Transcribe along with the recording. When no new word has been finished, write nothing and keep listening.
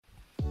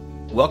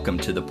Welcome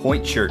to the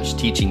Point Church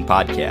Teaching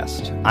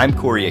Podcast. I'm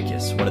Corey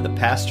Ickes, one of the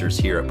pastors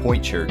here at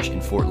Point Church in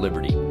Fort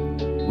Liberty.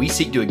 We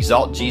seek to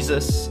exalt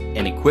Jesus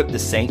and equip the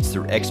saints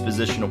through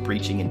expositional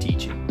preaching and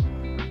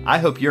teaching. I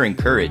hope you're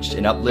encouraged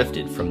and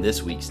uplifted from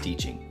this week's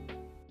teaching.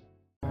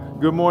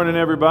 Good morning,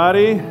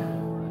 everybody.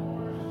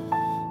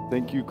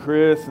 Thank you,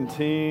 Chris and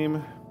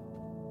team.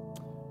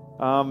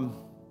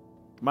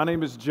 My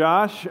name is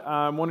Josh.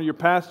 I'm one of your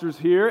pastors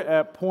here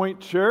at Point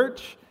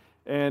Church,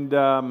 and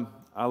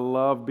I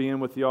love being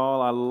with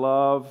y'all. I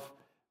love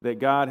that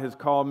God has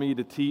called me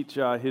to teach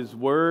His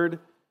Word.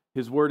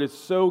 His Word is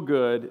so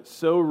good,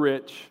 so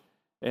rich,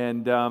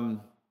 and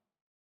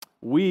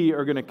we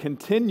are going to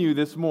continue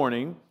this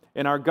morning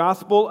in our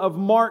Gospel of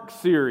Mark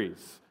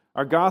series.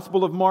 Our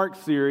Gospel of Mark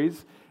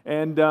series,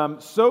 and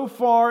so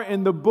far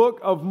in the book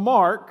of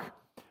Mark,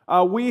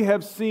 we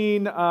have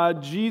seen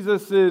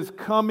Jesus'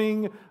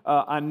 coming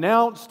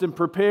announced and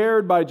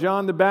prepared by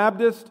John the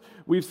Baptist.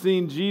 We've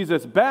seen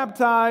Jesus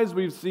baptized.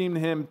 We've seen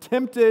Him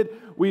tempted.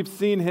 We've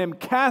seen Him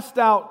cast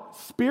out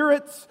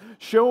spirits,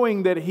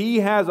 showing that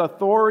He has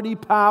authority,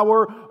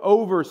 power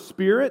over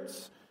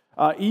spirits,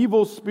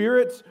 evil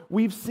spirits.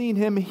 We've seen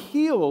Him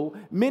heal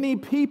many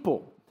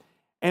people.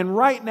 And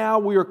right now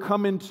we are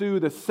coming to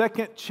the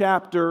second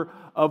chapter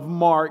of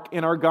Mark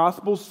in our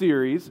gospel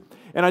series.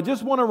 And I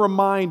just want to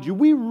remind you,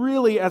 we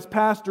really, as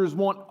pastors,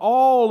 want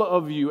all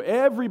of you,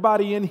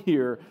 everybody in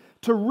here,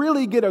 to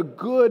really get a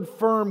good,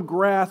 firm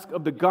grasp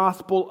of the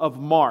Gospel of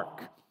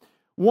Mark.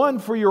 One,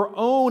 for your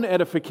own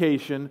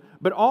edification,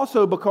 but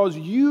also because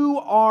you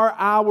are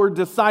our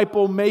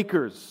disciple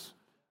makers,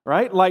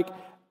 right? Like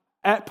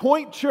at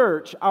Point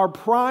Church, our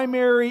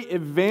primary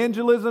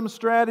evangelism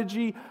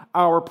strategy,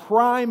 our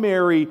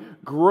primary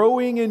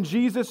growing in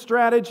Jesus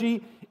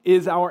strategy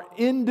is our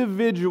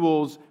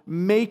individuals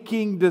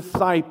making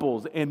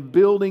disciples and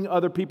building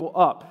other people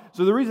up.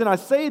 So the reason I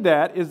say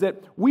that is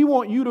that we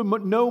want you to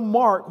know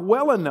Mark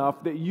well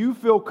enough that you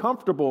feel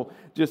comfortable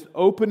just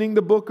opening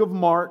the book of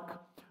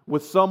Mark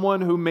with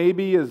someone who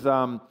maybe is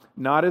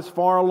not as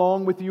far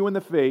along with you in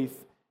the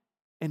faith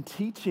and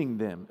teaching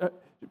them,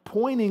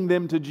 pointing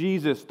them to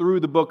Jesus through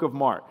the book of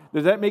Mark.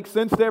 Does that make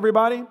sense to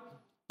everybody?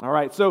 All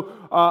right, so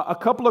a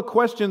couple of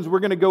questions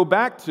we're going to go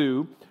back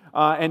to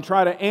and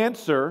try to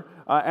answer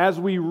as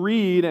we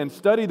read and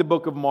study the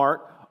book of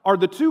Mark are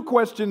the two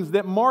questions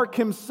that Mark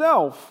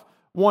himself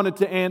wanted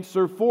to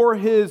answer for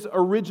his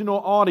original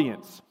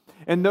audience.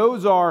 And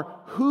those are,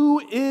 who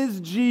is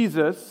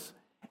Jesus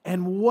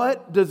and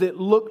what does it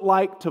look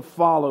like to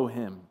follow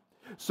Him?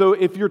 So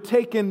if you're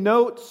taking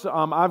notes,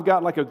 I've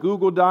got like a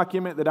Google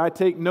document that I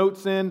take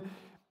notes in.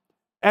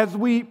 As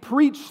we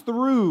preach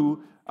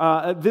through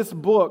this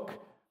book,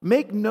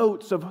 make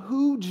notes of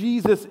who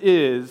Jesus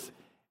is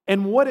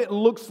and what it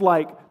looks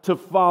like to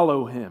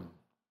follow Him.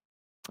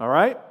 All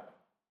right?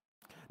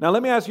 Now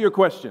let me ask you a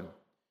question.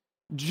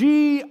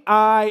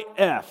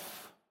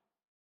 G-I-F.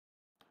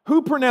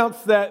 Who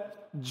pronounced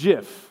that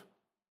GIF?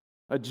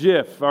 A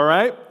GIF, all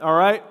right? All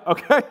right,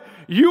 okay.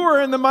 You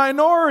are in the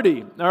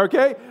minority,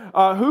 okay?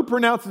 Who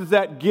pronounces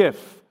that GIF?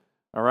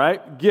 All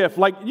right, GIF.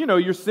 Like, you know,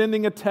 you're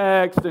sending a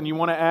text and you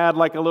want to add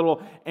like a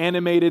little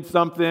animated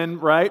something,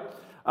 right?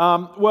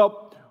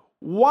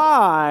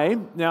 Why?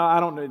 Now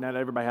I don't know. Not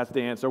everybody has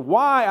to answer.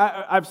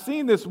 Why? I've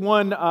seen this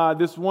one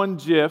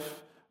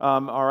GIF.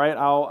 All right,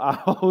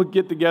 I'll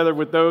get together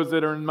with those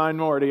that are in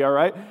minority. All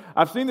right,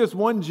 I've seen this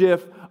one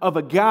GIF of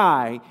a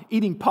guy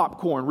eating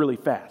popcorn really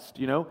fast.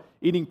 You know,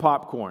 eating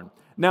popcorn.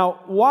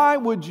 Now, why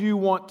would you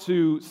want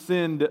to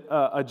send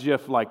a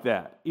GIF like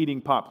that,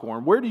 eating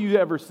popcorn? Where do you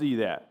ever see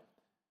that?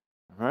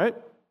 All right.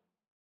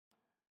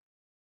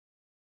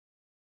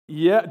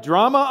 Yeah,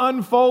 drama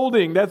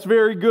unfolding. That's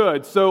very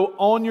good. So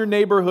on your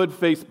neighborhood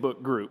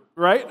Facebook group,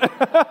 right?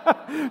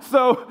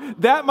 So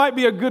that might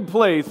be a good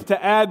place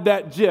to add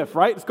that GIF,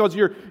 right? It's because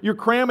you're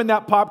cramming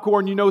that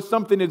popcorn. You know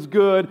something is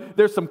good.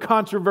 There's some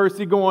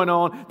controversy going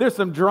on. There's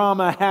some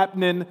drama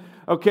happening,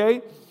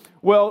 okay?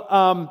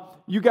 Well,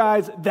 you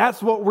guys,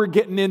 that's what we're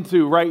getting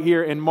into right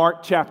here in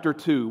Mark chapter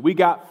 2. We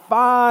got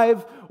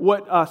 5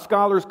 what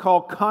scholars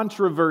call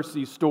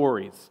controversy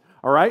stories,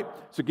 all right?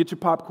 So get your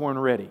popcorn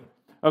ready.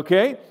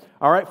 Okay?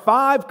 All right,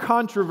 5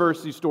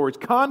 controversy stories,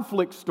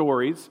 conflict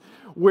stories,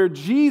 where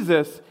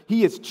Jesus,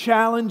 He is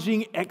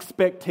challenging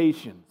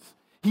expectations.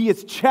 He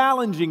is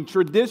challenging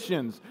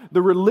traditions,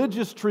 the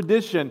religious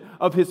tradition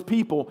of His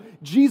people.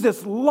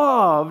 Jesus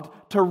loved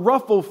to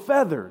ruffle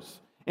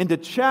feathers and to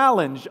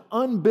challenge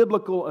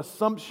unbiblical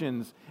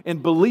assumptions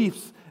and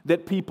beliefs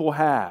that people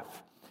have.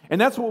 And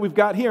that's what we've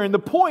got here. And the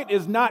point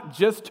is not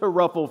just to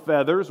ruffle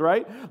feathers,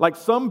 right? Like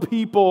some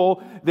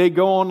people, they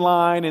go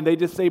online and they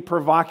just say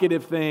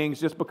provocative things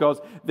just because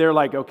they're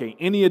like, okay,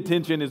 any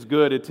attention is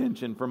good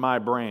attention for my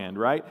brand,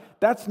 right?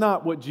 That's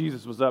not what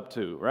Jesus was up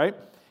to, right?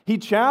 He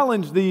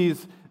challenged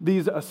these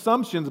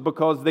assumptions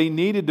because they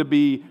needed to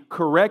be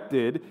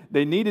corrected.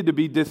 They needed to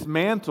be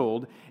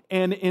dismantled.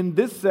 And in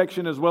this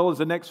section, as well as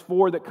the next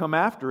 4 that come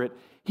after it,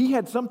 He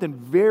had something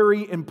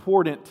very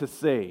important to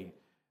say.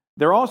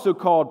 They're also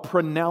called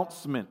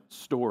pronouncement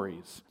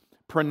stories.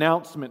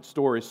 pronouncement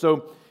story.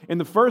 So in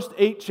the first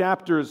 8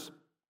 chapters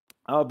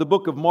of the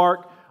book of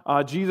Mark,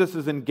 Jesus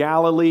is in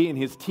Galilee and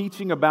he's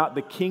teaching about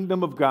the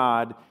kingdom of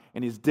God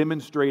and he's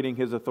demonstrating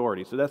his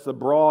authority. So that's the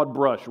broad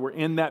brush. We're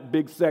in that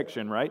big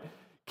section, right?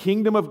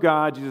 Kingdom of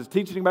God, Jesus is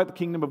teaching about the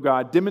kingdom of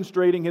God,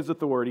 demonstrating his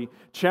authority,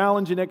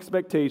 challenging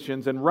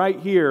expectations, and right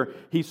here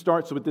he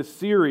starts with this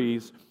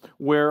series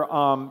where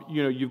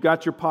you've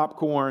got your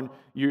popcorn,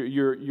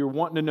 you're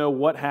wanting to know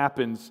what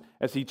happens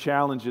as he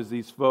challenges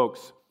these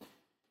folks.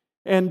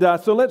 And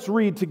so let's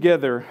read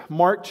together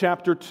Mark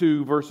chapter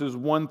 2, verses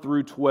 1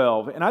 through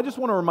 12. And I just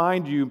want to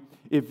remind you,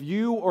 if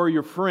you or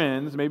your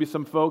friends, maybe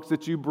some folks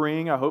that you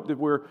bring, I hope that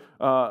we're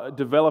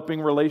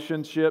developing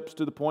relationships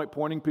to the point,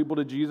 pointing people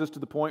to Jesus to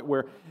the point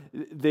where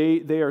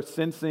they are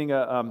sensing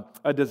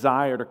a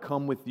desire to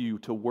come with you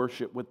to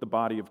worship with the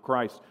body of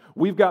Christ.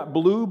 We've got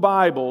blue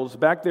Bibles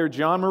back there.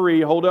 John Marie,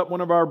 hold up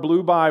one of our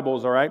blue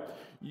Bibles, all right?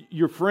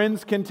 Your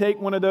friends can take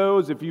one of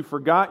those. If you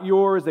forgot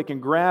yours, they can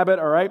grab it,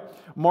 all right?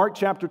 Mark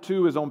chapter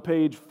 2 is on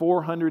page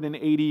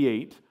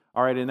 488,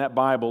 all right, in that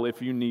Bible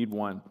if you need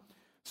one.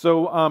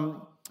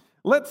 So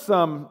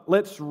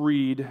let's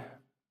read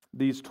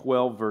these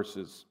 12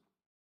 verses.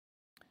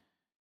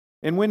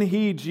 And when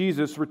he,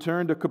 Jesus,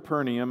 returned to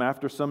Capernaum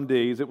after some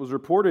days, it was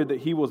reported that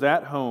he was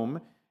at home,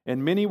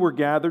 and many were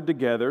gathered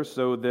together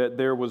so that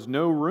there was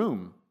no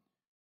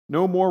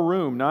more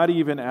room, not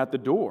even at the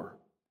door.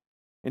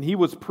 And he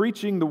was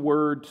preaching the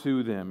word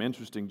to them.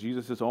 Interesting,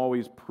 Jesus is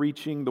always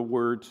preaching the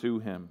word to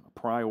him, a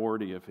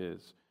priority of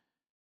his.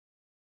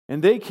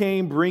 And they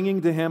came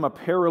bringing to him a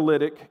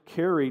paralytic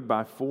carried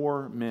by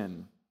 4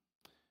 men.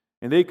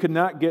 And they could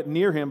not get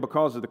near him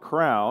because of the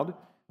crowd.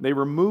 They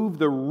removed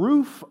the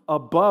roof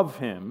above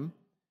him.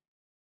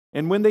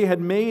 And when they had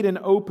made an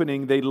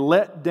opening, they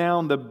let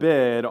down the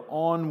bed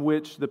on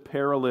which the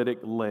paralytic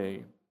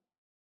lay.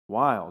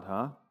 Wild,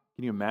 huh?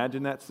 Can you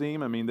imagine that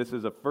scene? I mean, this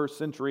is a first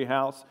century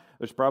house.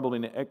 There's probably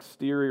an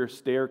exterior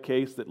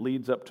staircase that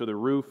leads up to the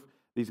roof.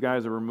 These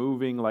guys are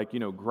removing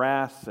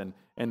grass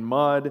and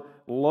mud,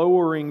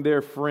 lowering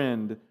their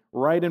friend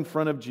right in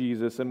front of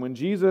Jesus. And when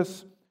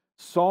Jesus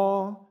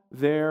saw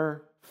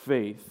their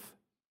faith,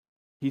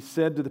 he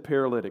said to the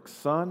paralytic,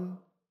 "Son,"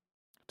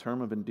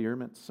 term of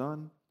endearment,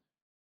 "Son,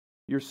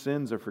 your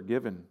sins are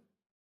forgiven."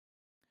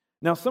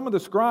 Now some of the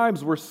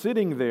scribes were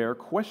sitting there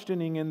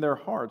questioning in their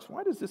hearts,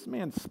 "Why does this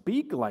man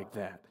speak like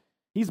that?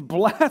 He's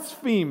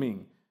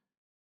blaspheming.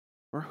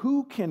 For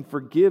who can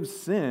forgive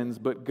sins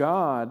but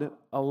God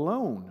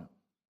alone?"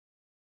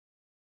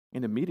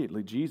 And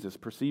immediately Jesus,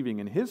 perceiving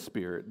in his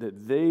spirit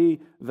that they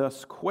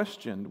thus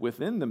questioned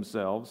within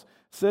themselves,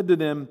 said to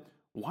them,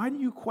 "Why do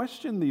you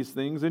question these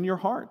things in your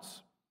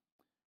hearts?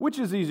 Which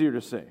is easier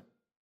to say?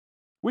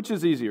 Which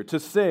is easier, to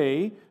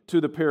say to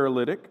the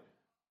paralytic,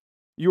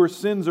 'Your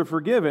sins are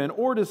forgiven,'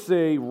 or to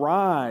say,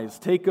 'Rise,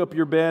 take up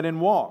your bed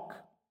and walk'?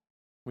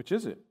 Which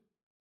is it?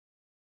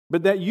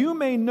 But that you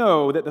may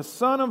know that the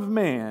Son of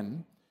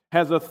Man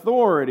has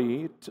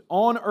authority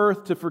on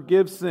earth to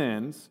forgive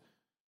sins,"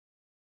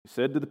 he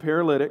said to the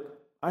paralytic,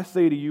 "I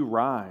say to you,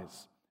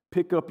 rise,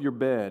 pick up your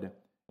bed,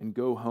 and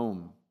go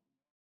home."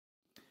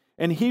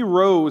 And he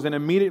rose and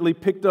immediately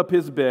picked up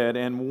his bed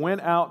and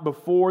went out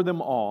before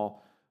them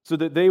all, so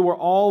that they were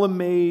all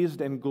amazed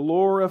and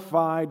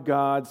glorified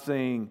God,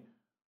 saying,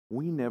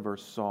 "We never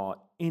saw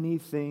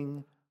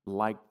anything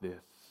like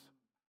this."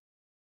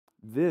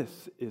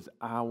 This is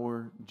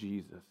our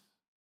Jesus.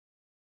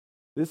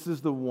 This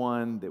is the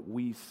one that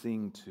we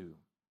sing to.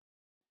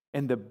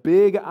 And the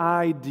big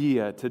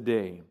idea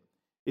today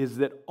is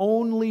that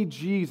only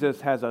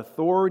Jesus has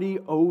authority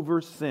over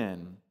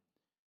sin,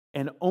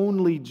 and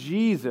only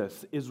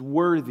Jesus is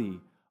worthy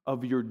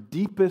of your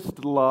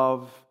deepest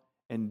love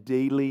and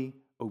daily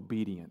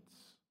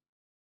obedience.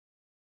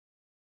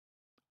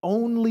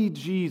 Only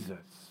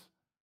Jesus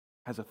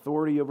has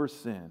authority over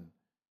sin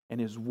and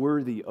is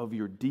worthy of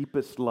your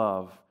deepest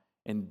love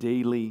and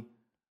daily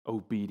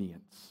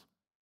obedience.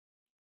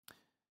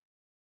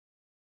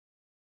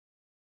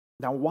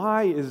 Now,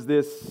 why is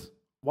this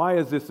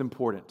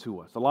important to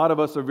us? A lot of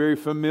us are very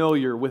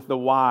familiar with the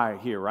why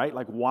here, right?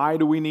 Like, why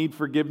do we need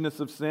forgiveness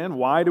of sin?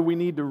 Why do we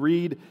need to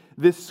read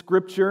this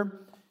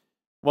scripture?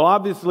 Well,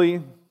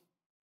 obviously,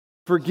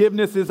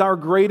 forgiveness is our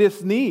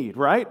greatest need,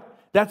 right?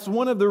 That's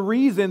one of the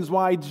reasons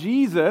why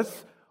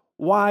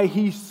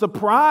he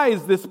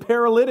surprised this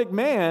paralytic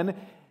man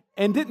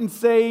and didn't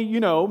say,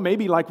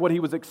 maybe like what he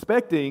was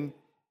expecting,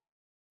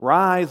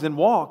 "Rise and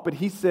walk," but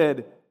he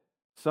said,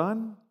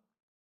 "Son,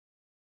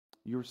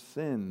 your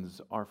sins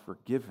are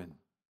forgiven."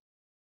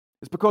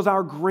 It's because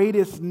our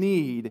greatest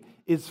need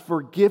is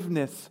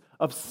forgiveness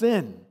of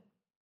sin.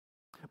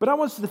 But I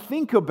want us to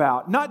think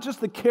about not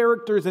just the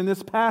characters in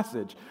this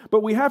passage,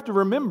 but we have to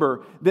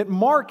remember that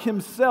Mark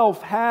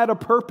himself had a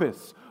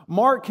purpose.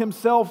 Mark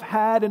himself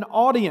had an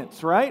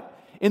audience, right?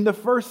 In the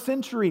first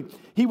century,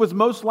 he was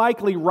most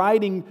likely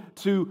writing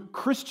to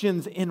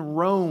Christians in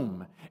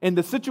Rome. And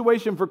the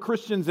situation for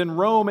Christians in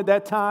Rome at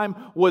that time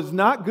was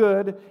not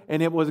good,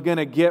 and it was going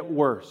to get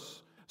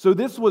worse. So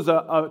this was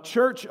a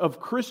church of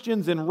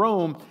Christians in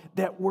Rome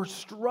that were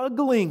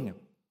struggling.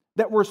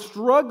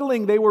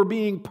 They were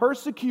being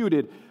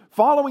persecuted.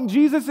 Following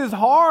Jesus is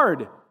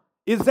hard.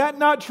 Is that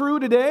not true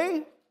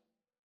today?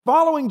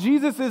 Following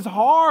Jesus is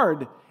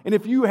hard. And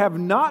if you have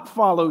not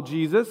followed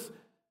Jesus,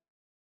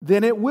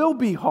 then it will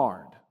be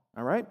hard.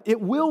 All right? It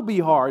will be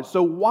hard.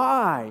 So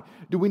why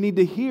do we need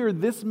to hear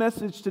this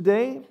message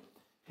today?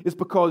 It's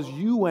because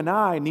you and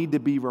I need to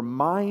be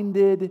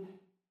reminded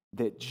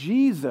that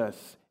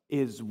Jesus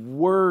is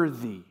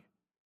worthy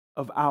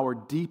of our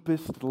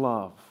deepest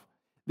love.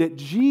 That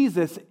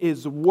Jesus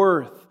is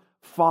worth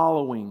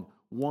following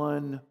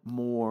one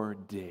more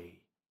day.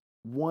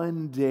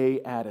 One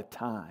day at a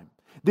time.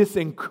 This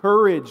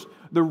encouraged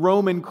the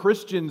Roman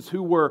Christians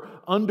who were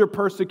under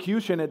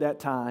persecution at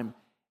that time.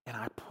 And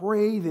I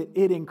pray that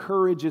it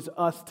encourages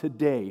us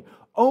today.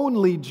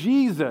 Only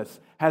Jesus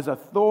has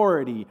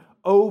authority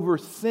over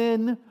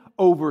sin,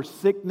 over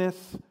sickness,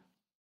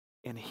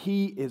 and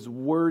He is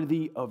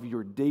worthy of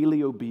your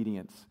daily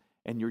obedience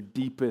and your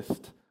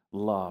deepest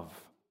love.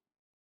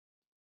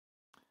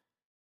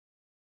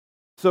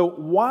 So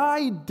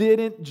why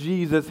didn't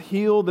Jesus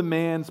heal the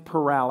man's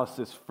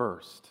paralysis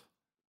first?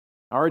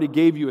 I already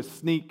gave you a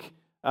sneak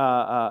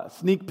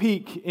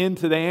peek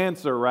into the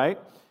answer, right?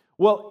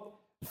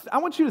 Well, I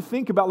want you to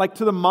think about, like,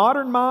 to the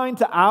modern mind,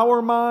 to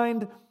our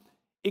mind,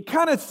 it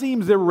kind of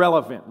seems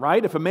irrelevant,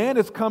 right? If a man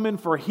is coming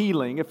for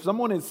healing, if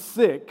someone is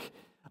sick,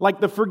 like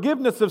the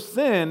forgiveness of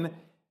sin,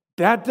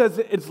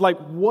 it's like,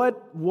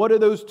 what do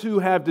those two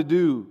have to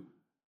do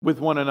with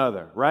one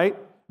another, right?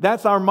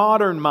 That's our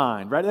modern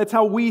mind, right? That's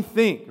how we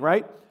think,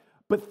 right?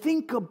 But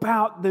think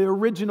about the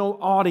original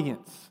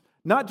audience,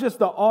 not just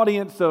the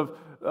audience of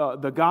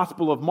the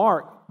Gospel of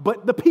Mark,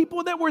 but the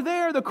people that were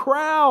there, the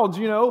crowds,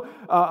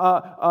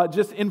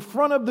 just in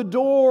front of the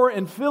door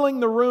and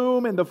filling the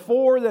room, and the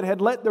four that had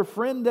let their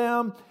friend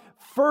down.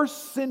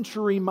 First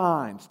century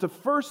minds, to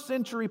first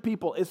century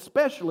people,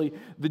 especially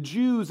the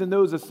Jews and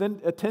those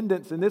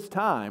attendants in this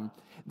time,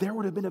 there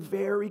would have been a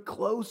very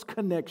close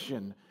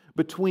connection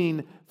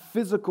between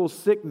physical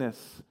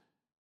sickness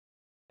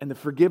and the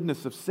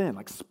forgiveness of sin,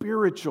 like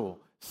spiritual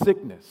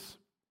sickness.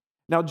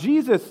 Now,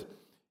 Jesus,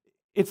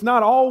 it's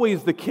not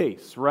always the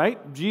case,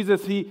 right?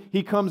 Jesus,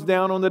 he comes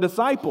down on the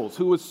disciples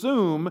who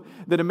assume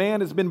that a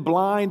man has been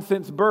blind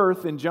since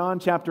birth in John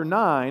chapter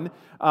 9,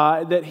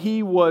 that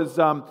he was,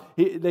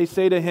 they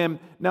say to him,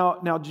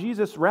 now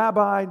Jesus,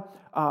 Rabbi,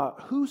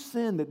 who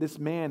sinned that this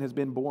man has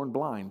been born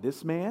blind?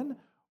 This man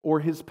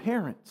or his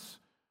parents?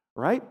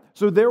 Right?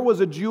 So there was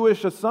a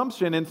Jewish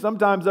assumption, and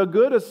sometimes a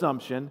good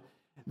assumption,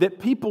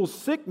 that people's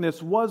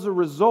sickness was a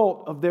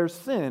result of their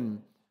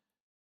sin.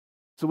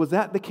 So was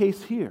that the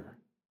case here?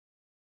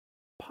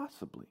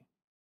 Possibly.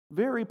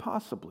 Very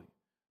possibly.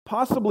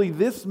 Possibly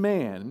this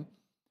man,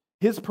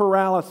 his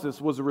paralysis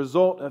was a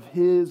result of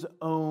his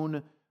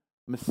own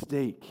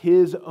mistake,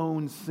 his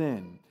own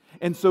sin.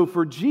 And so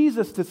for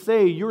Jesus to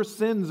say your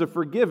sins are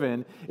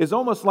forgiven is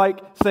almost like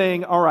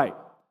saying, all right,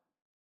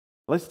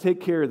 let's take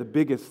care of the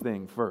biggest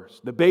thing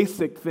first, the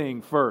basic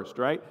thing first,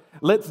 right?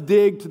 Let's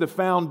dig to the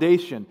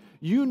foundation.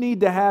 You need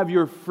to have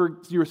your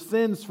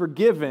sins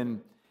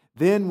forgiven,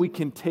 then we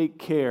can take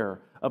care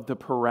of the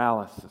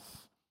paralysis.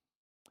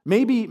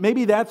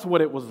 Maybe that's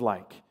what it was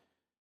like.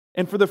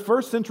 And for the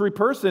first century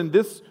person,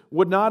 this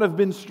would not have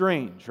been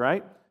strange,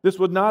 right? This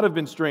would not have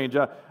been strange.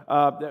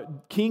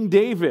 King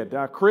David,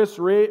 Chris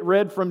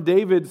read from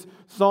David's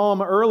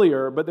psalm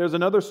earlier, but there's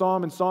another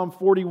psalm in Psalm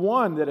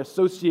 41 that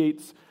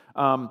associates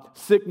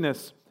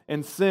sickness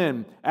and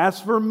sin.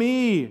 As for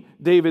me,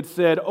 David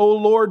said, O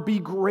Lord, be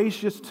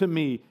gracious to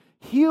me.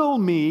 Heal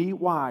me.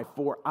 Why?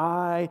 For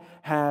I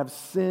have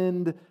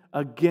sinned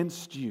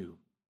against you.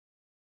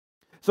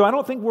 So I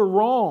don't think we're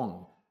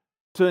wrong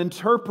to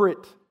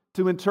interpret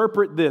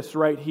this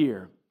right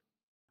here.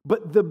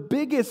 But the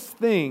biggest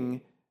thing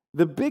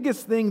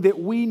that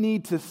we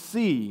need to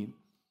see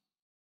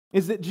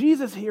is that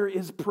Jesus here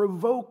is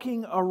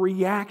provoking a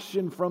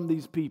reaction from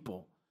these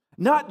people.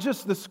 Not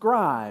just the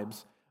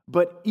scribes,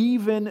 but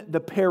even the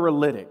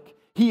paralytic.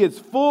 He is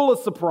full of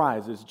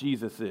surprises,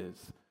 Jesus is.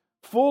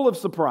 Full of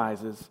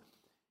surprises.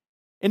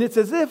 And it's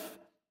as if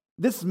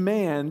this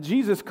man,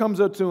 Jesus comes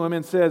up to him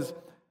and says,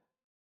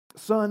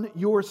 son,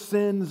 your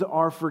sins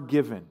are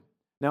forgiven.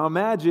 Now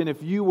imagine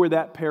if you were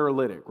that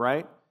paralytic,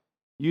 right?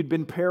 You'd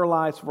been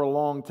paralyzed for a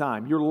long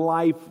time. Your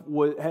life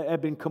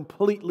had been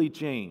completely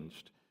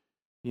changed.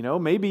 You know,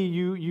 maybe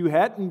you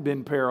hadn't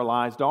been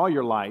paralyzed all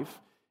your life,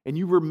 and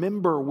you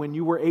remember when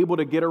you were able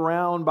to get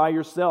around by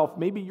yourself.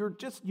 Maybe you're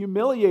just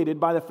humiliated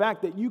by the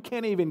fact that you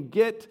can't even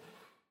get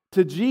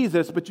to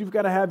Jesus, but you've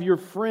got to have your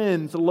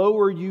friends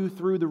lower you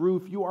through the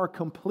roof. You are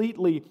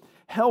completely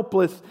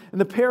helpless. And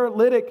the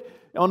paralytic,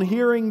 on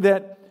hearing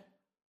that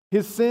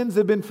his sins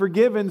have been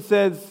forgiven,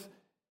 says,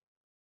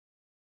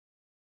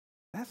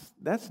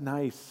 That's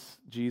nice,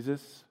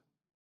 Jesus.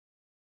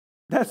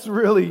 That's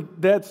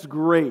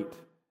great.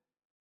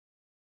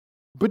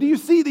 But do you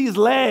see these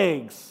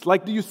legs?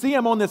 Like, do you see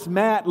him on this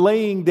mat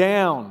laying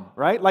down,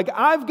 right? Like,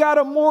 I've got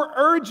a more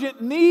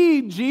urgent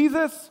need,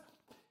 Jesus.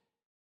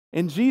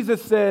 And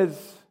Jesus says,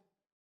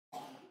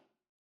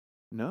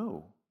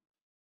 no,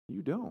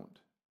 you don't.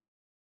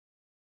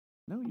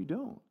 No, you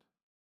don't.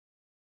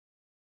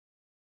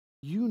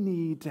 You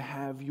need to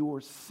have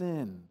your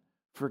sin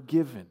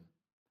forgiven.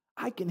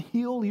 I can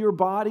heal your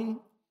body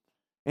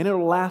and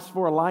it'll last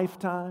for a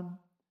lifetime.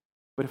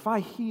 But if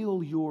I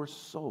heal your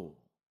soul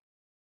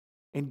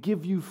and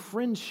give you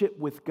friendship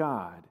with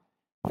God,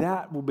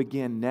 that will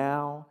begin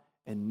now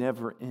and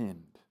never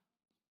end.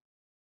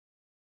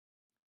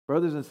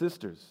 Brothers and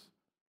sisters,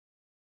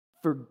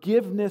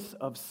 forgiveness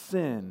of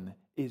sin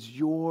is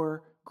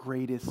your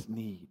greatest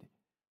need.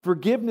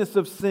 Forgiveness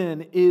of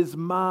sin is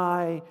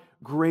my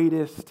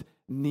greatest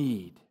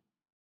need.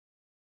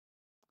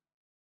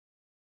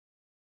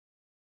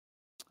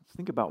 Let's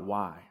think about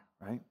why,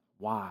 right?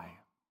 Why?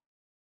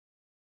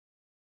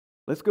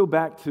 Let's go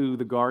back to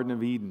the Garden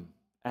of Eden,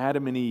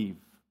 Adam and Eve,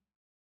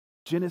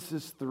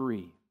 Genesis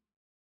 3.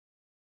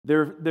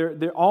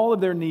 All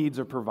of their needs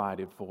are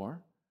provided for,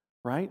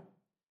 right?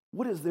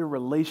 What is their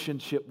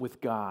relationship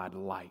with God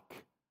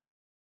like?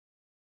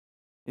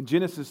 In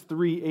Genesis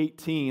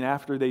 3:18,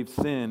 after they've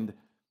sinned,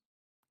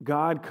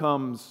 God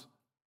comes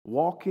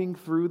walking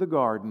through the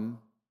garden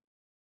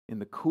in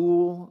the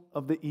cool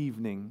of the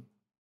evening,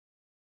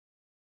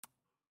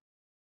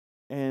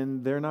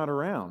 and they're not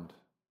around.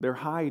 They're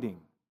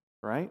hiding,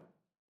 right?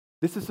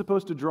 This is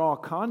supposed to draw a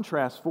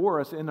contrast for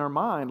us in our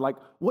mind, like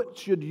what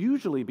should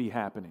usually be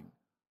happening?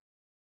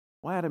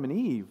 Well, Adam and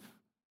Eve,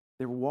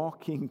 they're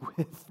walking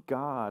with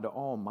God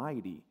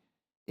Almighty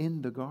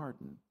in the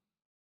garden.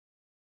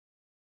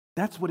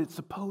 That's what it's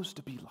supposed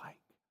to be like.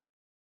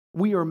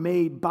 We are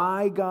made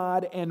by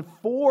God and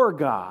for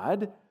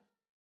God,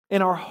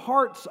 and our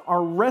hearts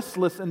are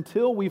restless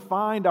until we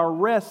find our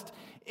rest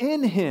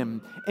in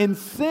Him. And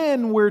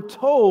sin, we're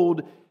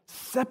told,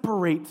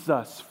 separates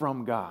us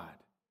from God,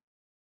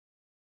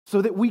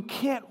 so that we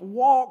can't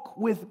walk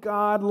with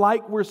God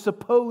like we're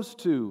supposed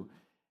to.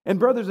 And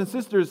brothers and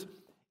sisters,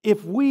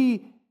 if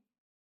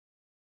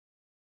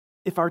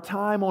our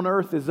time on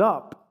earth is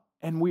up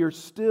and we are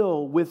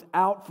still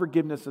without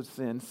forgiveness of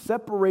sin,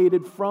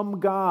 separated from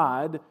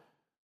God,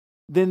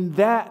 then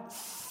that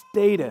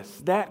status,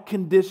 that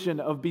condition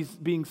of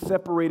being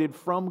separated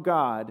from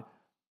God,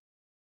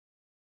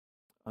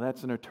 well,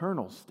 that's an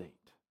eternal state.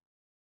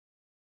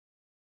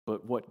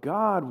 But what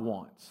God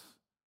wants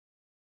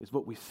is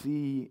what we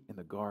see in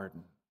the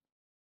garden.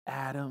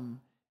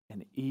 Adam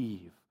and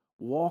Eve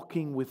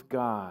walking with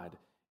God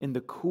in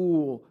the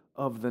cool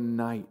of the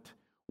night.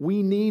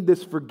 We need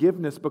this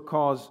forgiveness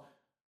because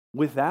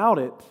without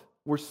it,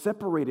 we're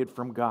separated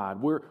from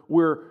God.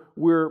 We're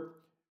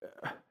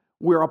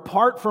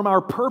apart from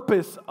our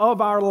purpose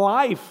of our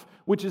life,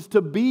 which is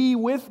to be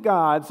with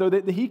God so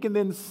that He can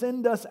then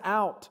send us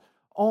out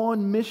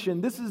on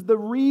mission. This is the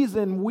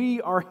reason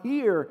we are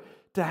here,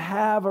 to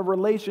have a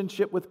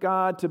relationship with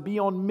God, to be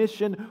on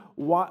mission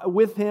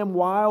with Him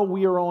while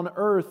we are on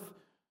earth.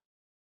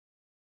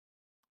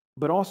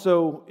 But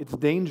also, it's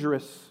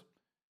dangerous.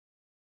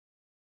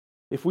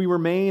 If we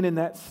remain in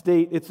that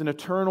state, it's an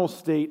eternal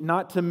state.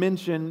 Not to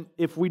mention,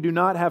 if we do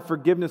not have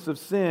forgiveness of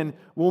sin,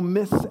 we'll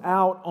miss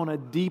out on a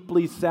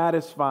deeply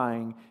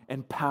satisfying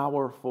and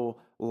powerful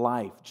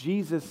life.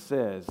 Jesus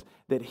says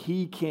that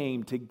He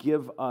came to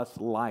give us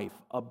life,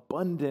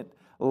 abundant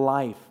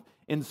life.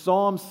 In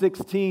Psalm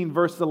 16,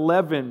 verse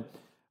 11,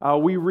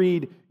 we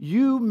read,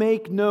 "You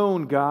make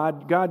known,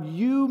 God,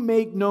 you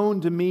make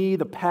known to me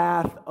the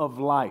path of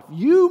life."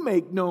 You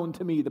make known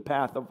to me the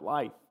path of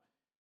life.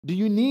 Do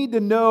you need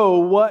to know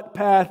what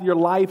path your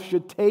life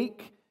should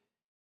take?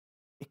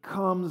 It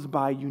comes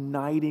by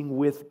uniting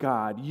with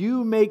God.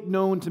 You make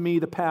known to me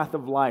the path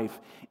of life.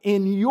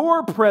 In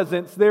your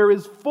presence there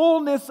is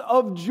fullness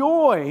of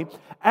joy.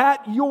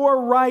 At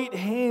your right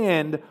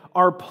hand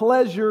are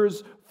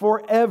pleasures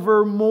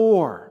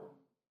forevermore.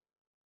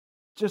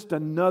 Just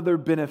another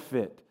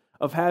benefit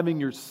of having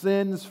your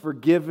sins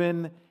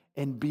forgiven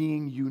and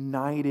being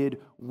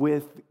united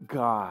with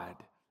God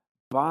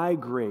by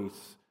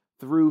grace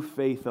through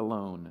faith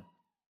alone.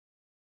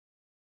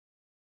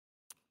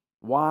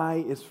 Why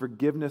is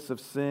forgiveness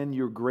of sin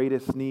your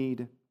greatest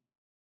need?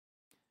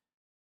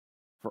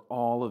 For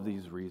all of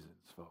these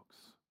reasons, folks.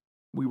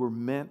 We were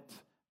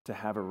meant to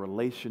have a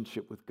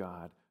relationship with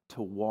God,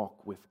 to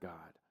walk with God.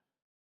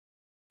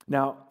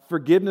 Now,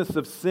 forgiveness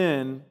of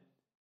sin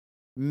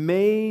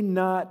may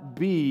not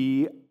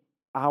be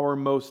our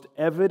most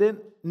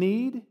evident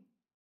need.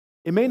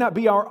 It may not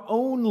be our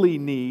only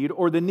need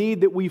or the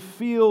need that we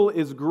feel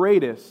is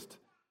greatest.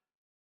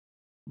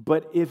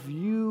 But if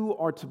you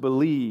are to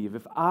believe,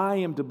 if I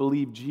am to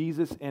believe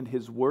Jesus and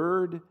His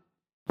Word,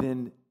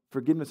 then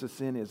forgiveness of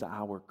sin is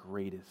our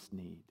greatest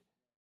need.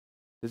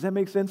 Does that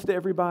make sense to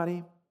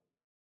everybody?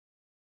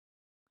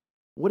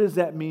 What does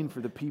that mean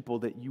for the people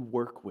that you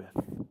work with?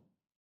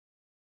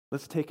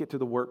 Let's take it to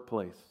the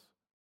workplace.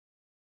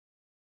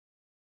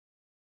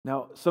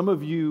 Now, some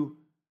of you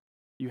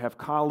have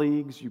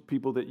colleagues,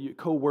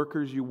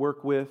 co-workers you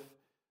work with.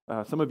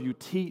 Some of you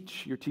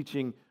teach. You're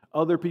teaching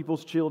other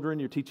people's children,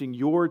 you're teaching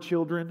your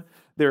children.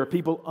 There are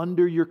people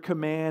under your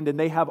command, and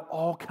they have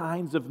all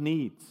kinds of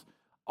needs.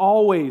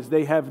 Always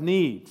they have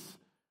needs,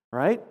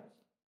 right?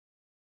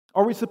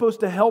 Are we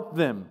supposed to help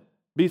them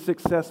be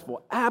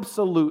successful?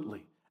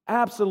 Absolutely.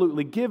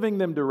 Absolutely. Giving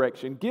them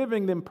direction,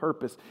 giving them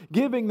purpose,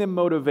 giving them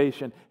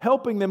motivation,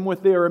 helping them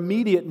with their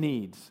immediate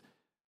needs.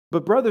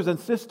 But brothers and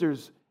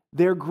sisters,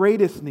 their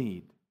greatest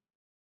need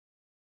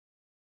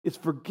is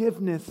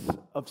forgiveness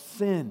of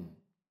sin.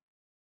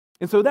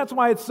 And so that's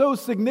why it's so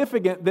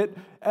significant that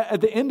at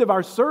the end of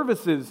our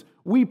services,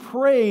 we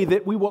pray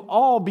that we will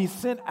all be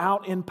sent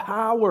out in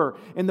power,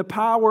 in the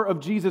power of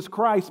Jesus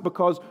Christ,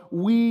 because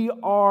we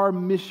are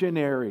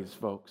missionaries,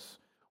 folks.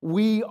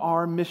 We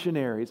are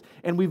missionaries,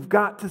 and we've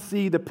got to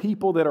see the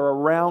people that are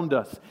around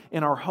us,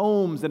 in our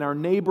homes, in our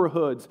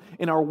neighborhoods,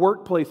 in our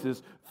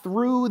workplaces,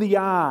 through the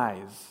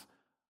eyes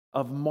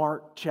of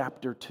Mark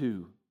chapter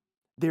 2.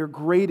 Their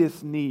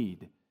greatest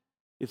need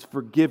is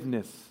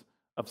forgiveness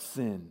of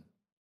sin.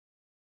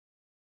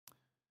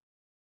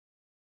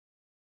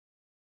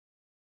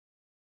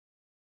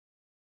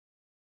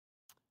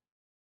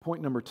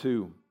 Point number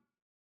 2.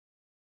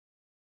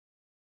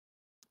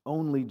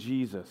 Only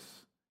Jesus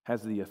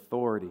has the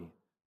authority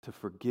to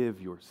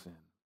forgive your sin.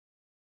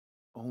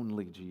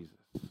 Only Jesus.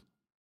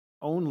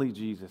 Only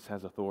Jesus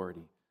has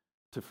authority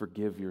to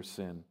forgive your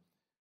sin.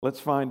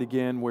 Let's find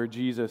again where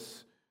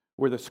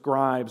the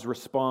scribes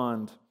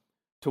respond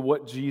to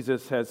what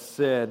Jesus has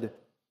said.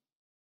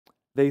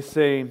 They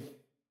say,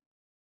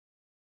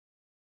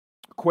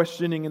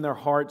 questioning in their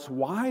hearts,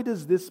 why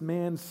does this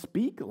man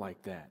speak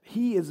like that?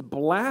 He is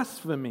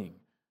blaspheming.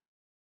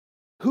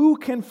 Who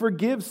can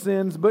forgive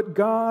sins but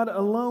God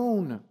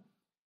alone?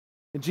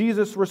 And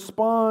Jesus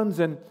responds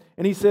and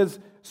he says,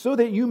 so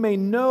that you may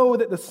know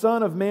that the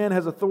Son of Man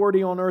has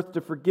authority on earth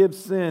to forgive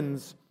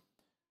sins,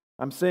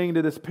 I'm saying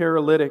to this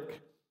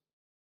paralytic,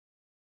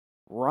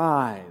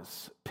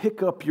 rise,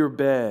 pick up your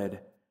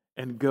bed,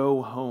 and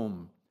go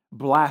home.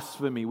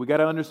 Blasphemy. We got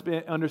to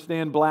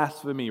understand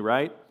blasphemy,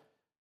 right?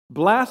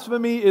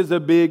 Blasphemy is a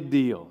big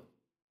deal.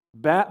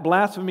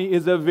 Blasphemy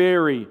is a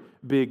very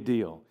big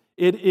deal.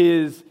 It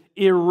is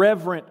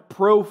irreverent,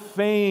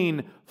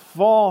 profane,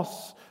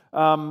 false,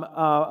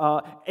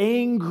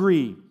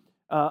 angry,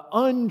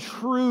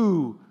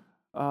 untrue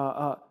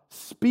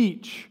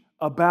speech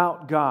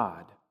about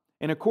God.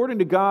 And according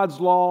to God's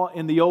law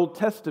in the Old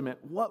Testament,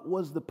 what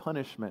was the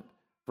punishment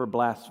for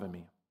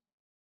blasphemy?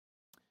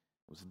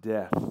 It was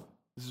death.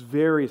 This is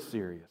very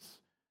serious.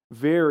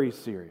 Very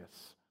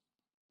serious.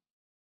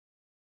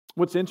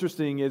 What's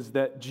interesting is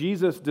that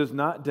Jesus does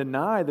not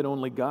deny that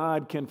only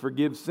God can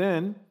forgive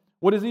sin.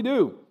 What does he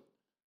do?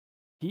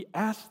 He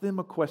asks them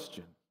a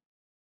question.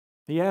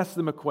 He asks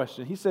them a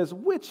question. He says,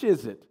 which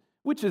is it?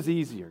 Which is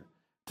easier?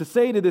 To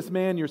say to this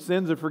man, your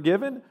sins are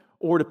forgiven,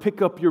 or to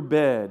pick up your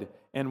bed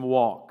and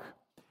walk?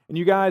 And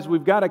you guys,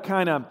 we've got to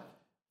kind of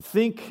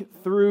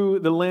think through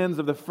the lens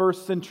of the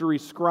first century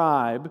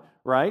scribe,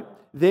 right?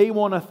 They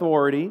want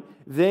authority.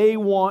 They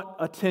want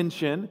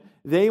attention.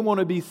 They want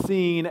to be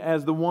seen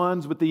as the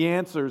ones with the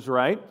answers,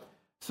 right?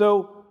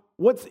 So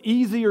what's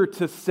easier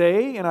to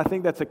say? And I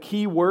think that's a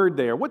key word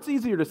there. What's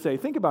easier to say?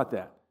 Think about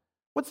that.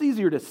 What's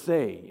easier to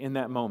say in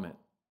that moment?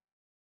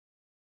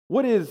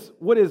 What is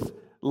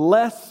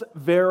less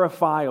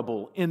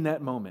verifiable in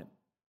that moment?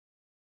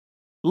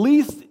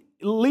 Least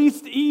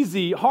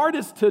easy,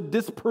 hardest to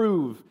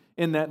disprove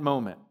in that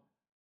moment.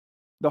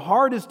 The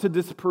hardest to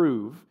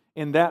disprove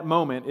in that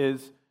moment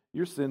is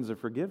your sins are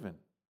forgiven.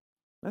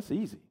 That's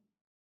easy.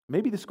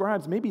 Maybe the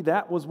scribes, maybe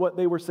that was what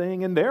they were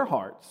saying in their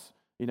hearts.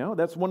 You know,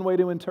 that's one way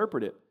to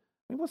interpret it.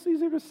 I mean, what's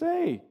easier to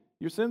say?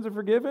 Your sins are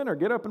forgiven, or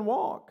get up and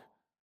walk?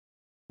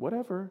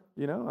 Whatever,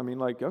 you know, I mean,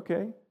 like,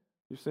 okay,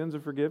 your sins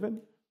are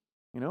forgiven,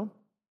 you know.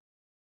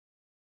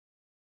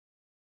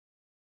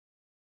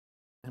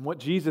 And what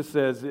Jesus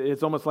says,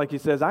 it's almost like he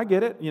says, I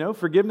get it, you know,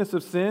 forgiveness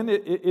of sin,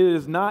 it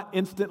is not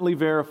instantly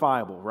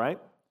verifiable, right?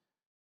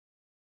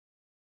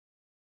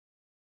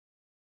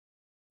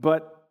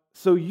 But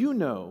so you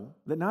know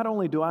that not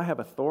only do I have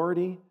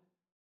authority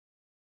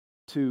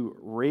to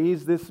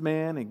raise this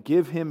man and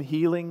give him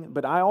healing,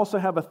 but I also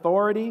have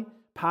authority,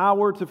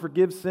 power to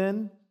forgive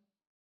sin.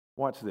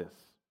 Watch this.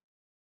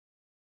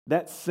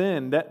 That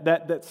sin,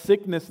 that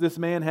sickness this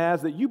man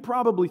has that you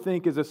probably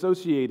think is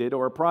associated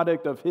or a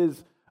product of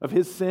his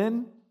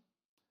sin,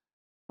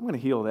 I'm going to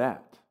heal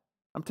that.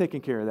 I'm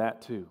taking care of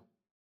that too.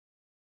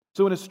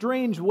 So in a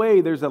strange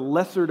way, there's a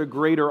lesser to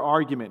greater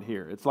argument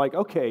here. It's like,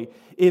 okay,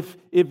 if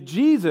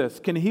Jesus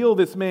can heal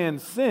this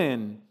man's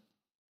sin,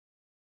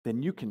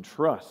 then you can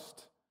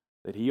trust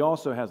that he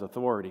also has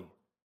authority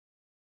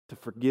to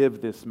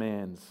forgive this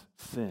man's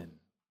sin.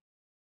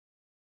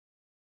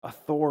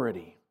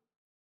 Authority.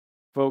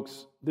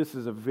 Folks, this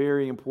is a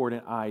very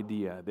important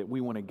idea that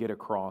we want to get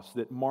across,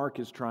 that Mark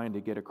is trying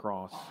to get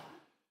across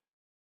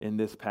in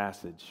this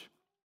passage.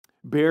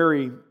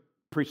 Barry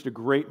preached a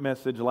great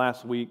message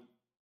last week.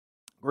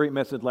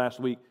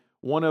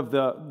 One of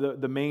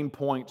the main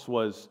points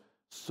was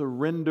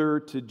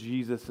surrender to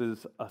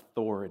Jesus'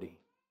 authority.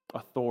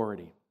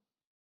 Authority.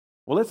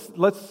 Well,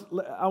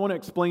 I want to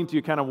explain to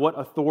you kind of what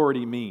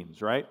authority means,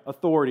 right?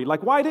 Authority.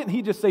 Like, why didn't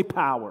he just say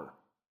power,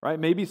 right?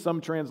 Maybe some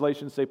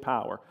translations say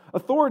power.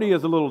 Authority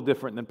is a little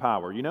different than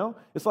power, you know?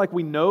 It's like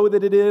we know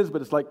that it is,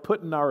 but it's like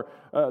putting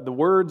the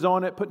words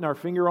on it, putting our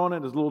finger on it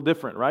is a little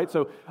different, right?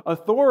 So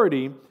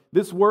authority,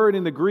 this word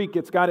in the Greek,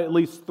 it's got at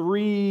least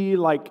three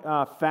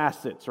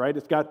facets, right?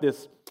 It's got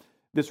this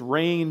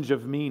range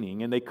of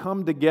meaning, and they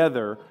come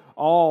together,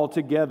 all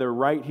together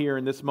right here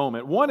in this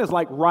moment. One is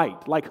like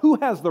right, like who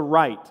has the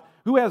right?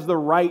 Who has the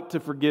right to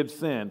forgive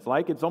sins?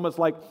 Like it's almost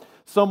like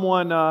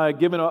someone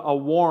giving a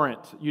warrant,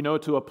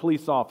 to a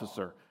police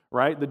officer,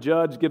 right? The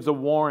judge gives a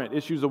warrant,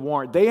 issues a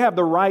warrant. They have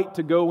the right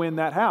to go in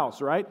that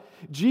house, right?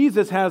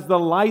 Jesus has the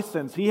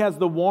license. He has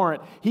the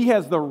warrant. He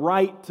has the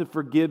right to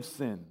forgive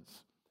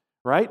sins,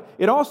 right?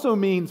 It also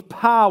means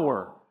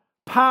power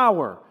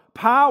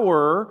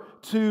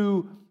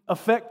to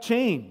affect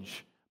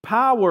change,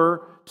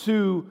 power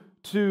to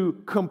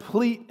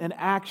complete an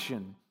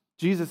action.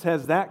 Jesus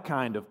has that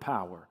kind of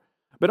power.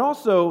 But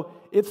also,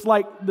 it's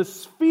like the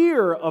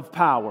sphere of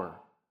power,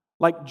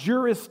 like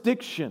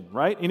jurisdiction,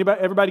 right?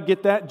 Everybody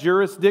get that?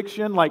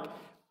 Jurisdiction? Like,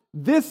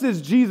 this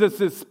is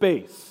Jesus'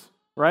 space,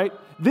 right?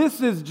 This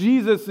is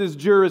Jesus'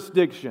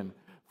 jurisdiction.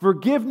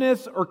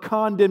 Forgiveness or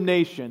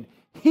condemnation.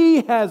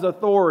 He has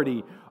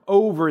authority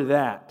over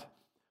that.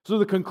 So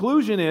the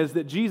conclusion is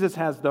that Jesus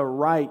has the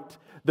right,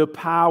 the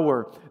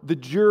power, the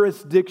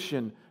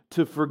jurisdiction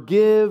to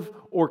forgive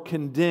or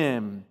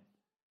condemn.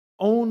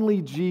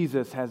 Only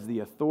Jesus has the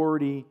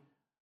authority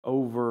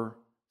over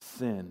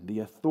sin, the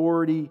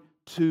authority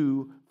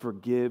to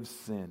forgive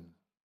sin.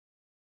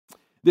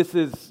 This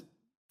is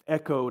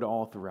echoed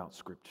all throughout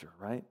Scripture,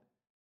 right?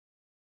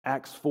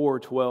 Acts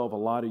 4:12, a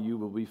lot of you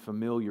will be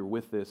familiar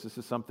with this. This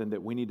is something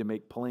that we need to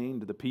make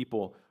plain to the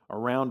people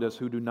around us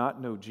who do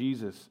not know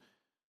Jesus.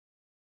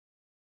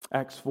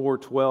 Acts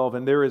 4:12,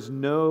 and there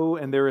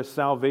is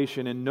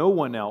salvation in no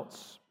one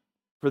else,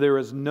 for there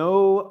is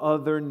no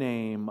other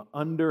name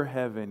under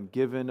heaven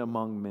given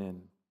among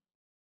men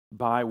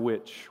by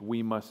which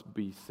we must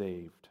be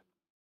saved.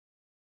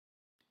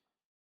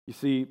 You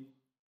see,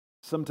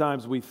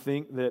 sometimes we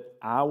think that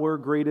our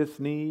greatest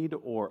need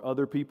or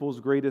other people's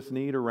greatest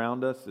need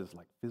around us is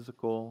like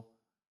physical,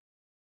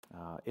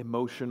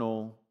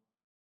 emotional,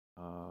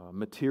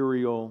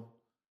 material,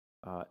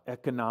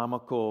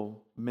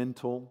 economical,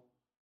 mental.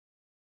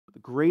 But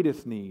the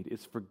greatest need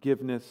is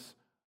forgiveness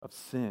of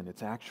sin.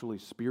 It's actually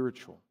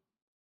spiritual.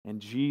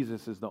 And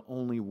Jesus is the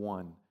only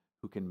one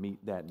who can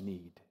meet that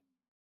need.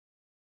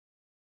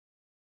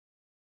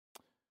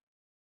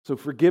 So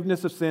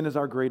forgiveness of sin is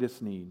our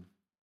greatest need.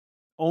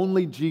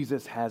 Only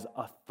Jesus has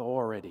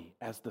authority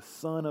as the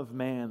Son of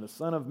Man. The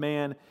Son of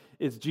Man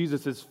is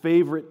Jesus'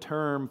 favorite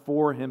term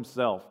for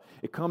himself.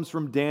 It comes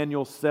from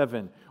Daniel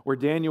 7, where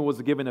Daniel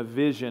was given a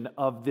vision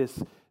of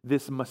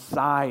this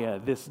Messiah,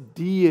 this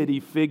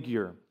deity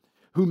figure,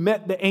 who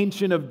met the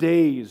Ancient of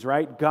Days,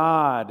 right?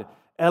 God,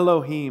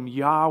 Elohim,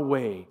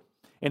 Yahweh.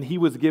 And he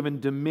was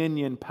given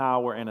dominion,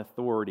 power, and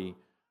authority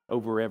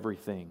over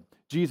everything.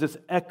 Jesus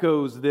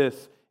echoes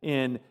this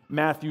in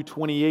Matthew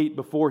 28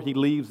 before he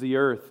leaves the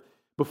earth.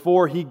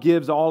 Before he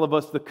gives all of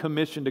us the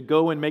commission to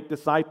go and make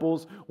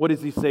disciples, what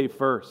does he say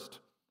first?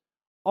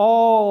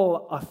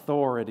 All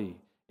authority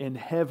in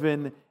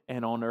heaven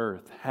and on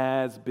earth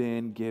has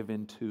been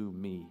given to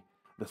me.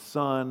 The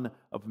Son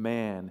of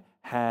Man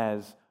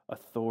has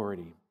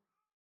authority.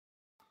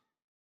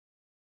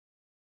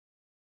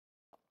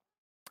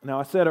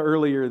 Now, I said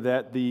earlier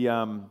that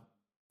the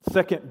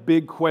second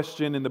big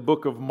question in the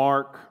book of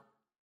Mark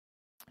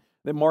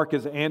that Mark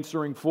is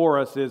answering for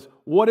us is,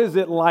 what is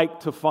it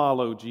like to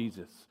follow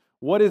Jesus?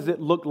 What does it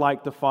look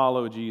like to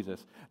follow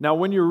Jesus? Now,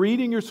 when you're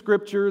reading your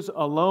scriptures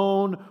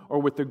alone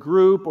or with a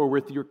group or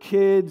with your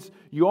kids,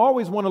 you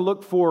always want to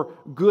look for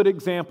good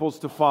examples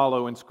to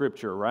follow in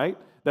Scripture, right?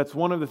 That's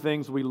one of the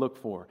things we look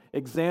for,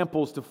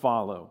 examples to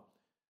follow.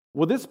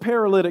 Well, this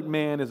paralytic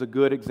man is a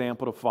good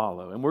example to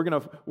follow, and we're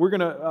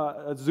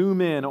gonna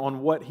zoom in on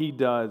what he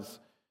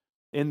does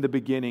in the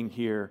beginning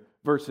here,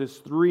 verses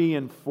 3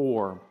 and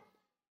 4.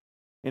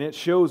 And it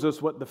shows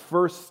us what the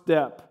first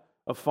step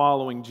of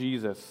following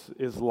Jesus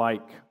is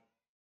like.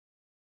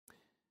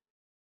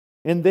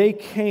 And they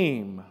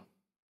came,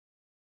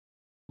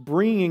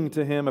 bringing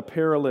to him a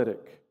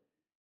paralytic,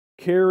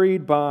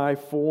 carried by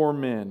 4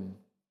 men.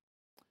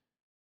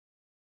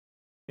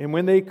 And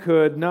when they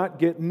could not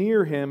get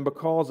near him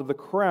because of the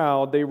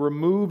crowd, they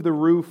removed the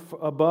roof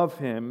above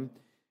him.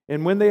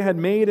 And when they had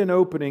made an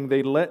opening,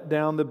 they let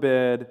down the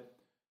bed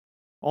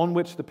on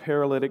which the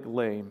paralytic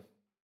lay.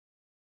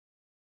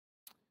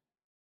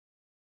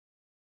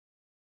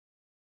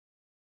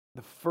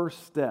 The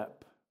first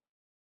step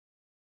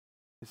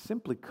is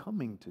simply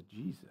coming to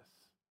Jesus.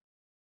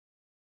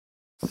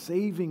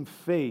 Saving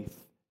faith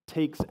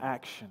takes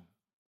action.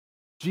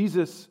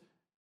 Jesus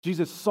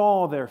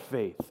saw their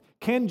faith.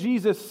 Can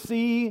Jesus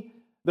see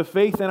the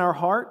faith in our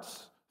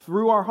hearts,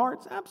 through our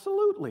hearts?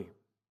 Absolutely.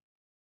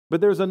 But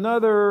there's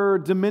another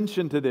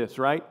dimension to this,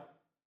 right?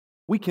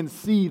 We can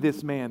see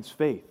this man's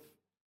faith.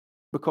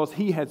 because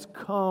he has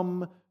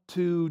come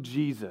to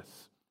Jesus.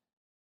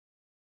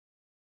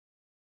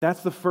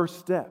 That's the first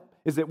step,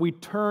 is that we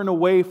turn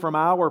away from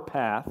our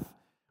path.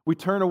 We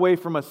turn away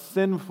from a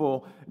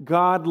sinful,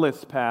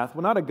 godless path.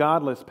 Well, not a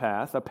godless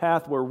path, a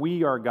path where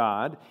we are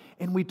God,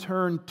 and we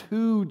turn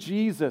to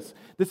Jesus.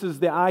 This is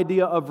the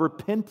idea of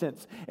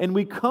repentance. And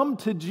we come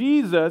to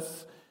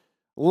Jesus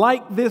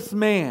like this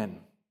man.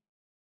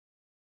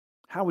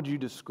 How would you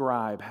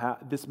describe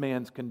this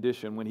man's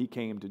condition when he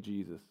came to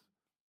Jesus?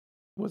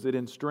 Was it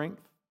in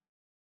strength?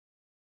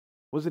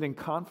 Was it in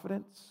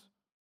confidence?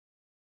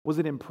 Was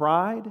it in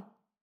pride?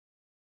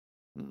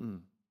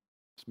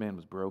 This man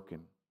was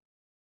broken.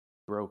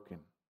 Broken.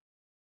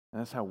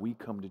 And that's how we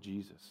come to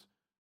Jesus.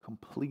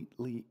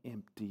 Completely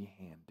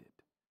empty-handed.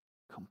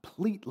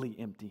 Completely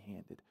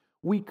empty-handed.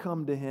 We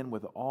come to Him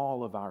with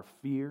all of our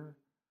fear,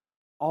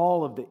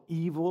 all of the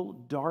evil,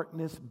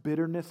 darkness,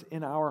 bitterness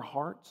in our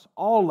hearts,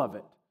 all of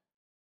it.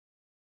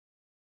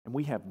 And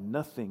we have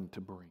nothing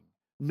to bring,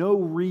 no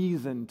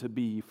reason to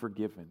be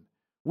forgiven.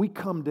 We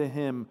come to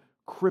Him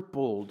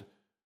crippled,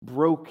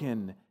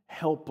 broken,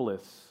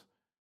 helpless,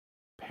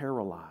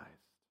 paralyzed.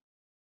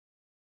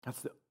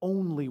 That's the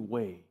only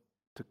way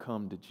to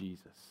come to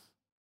Jesus.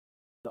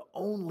 The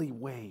only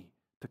way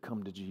to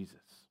come to Jesus.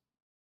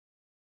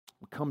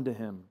 We come to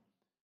Him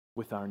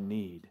with our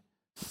need.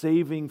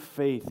 Saving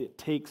faith, it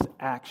takes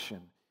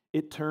action.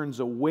 It turns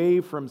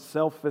away from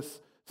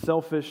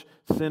selfish,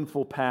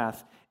 sinful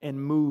path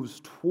and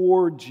moves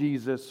toward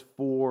Jesus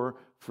for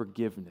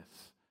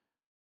forgiveness.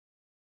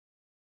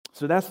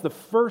 So that's the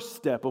first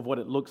step of what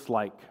it looks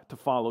like to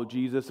follow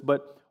Jesus.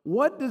 But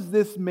what does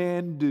this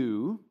man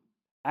do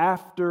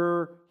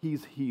after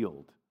he's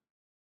healed?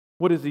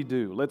 What does he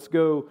do? Let's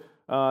go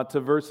to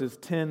verses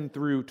 10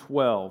 through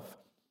 12.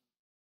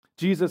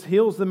 Jesus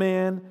heals the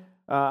man.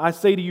 I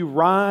say to you,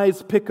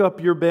 rise, pick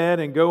up your bed,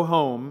 and go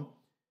home.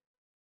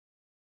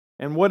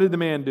 And what did the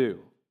man do?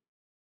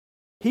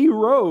 He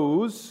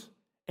rose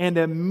and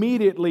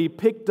immediately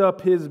picked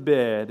up his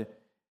bed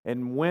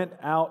and went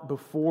out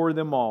before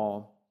them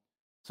all,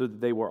 so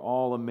that they were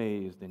all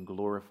amazed and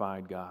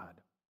glorified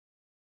God.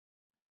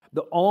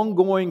 The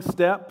ongoing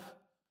step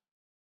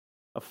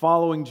of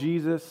following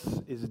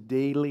Jesus is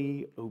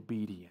daily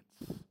obedience.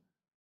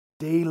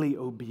 Daily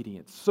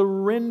obedience.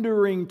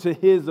 Surrendering to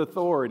His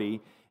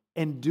authority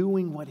and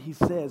doing what He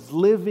says.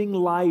 Living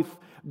life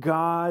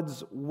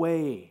God's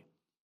way.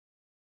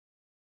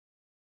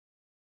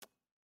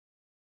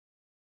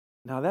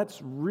 Now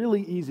that's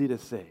really easy to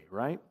say,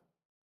 right?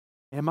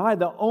 Am I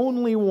the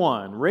only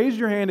one? Raise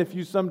your hand if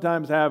you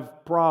sometimes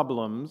have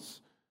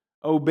problems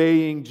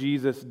obeying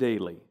Jesus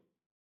daily.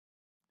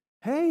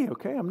 Hey,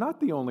 okay, I'm not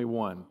the only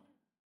one.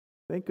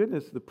 Thank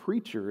goodness the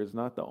preacher is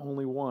not the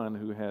only one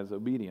who has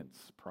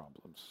obedience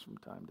problems from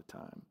time to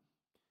time.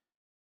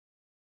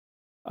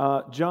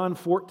 John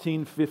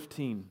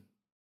 14:15.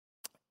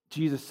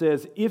 Jesus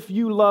says, "If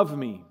you love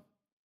me,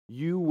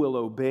 you will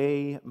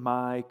obey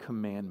my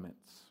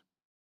commandments."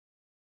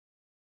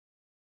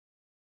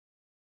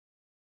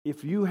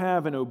 If you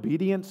have an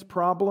obedience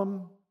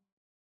problem,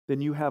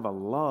 then you have a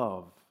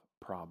love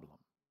problem.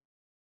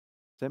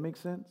 Does that make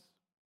sense?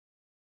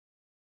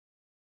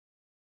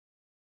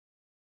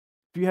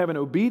 If you have an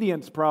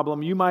obedience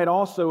problem, you might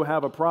also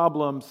have a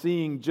problem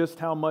seeing just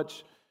how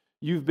much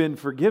you've been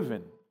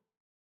forgiven,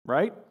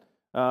 right?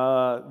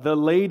 The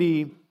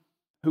lady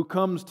who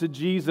comes to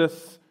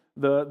Jesus,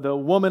 the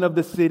woman of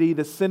the city,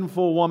 the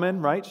sinful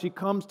woman, right? She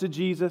comes to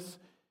Jesus.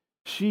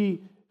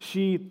 She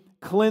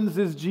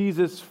cleanses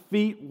Jesus'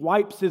 feet,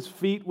 wipes His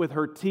feet with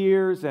her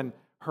tears and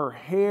her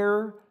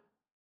hair.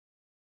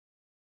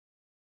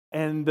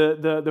 And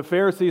the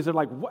Pharisees are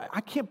like,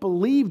 I can't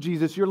believe,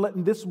 Jesus, you're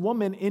letting this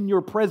woman in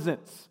your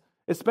presence,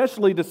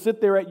 especially to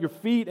sit there at your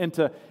feet and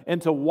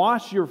to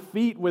wash your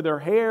feet with her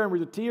hair and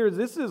with her tears.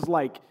 This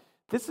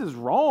is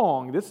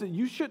wrong.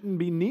 You shouldn't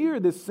be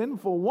near this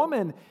sinful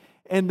woman.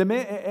 And the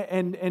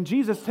man, and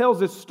Jesus tells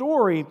this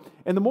story,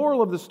 and the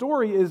moral of the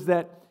story is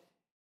that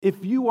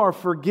if you are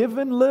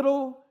forgiven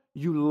little,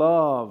 you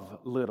love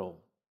little.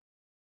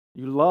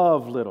 You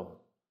love little.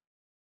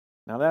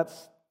 Now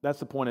that's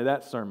the point of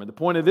that sermon. The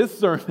point of this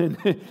sermon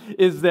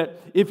is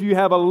that if you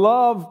have a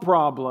love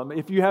problem,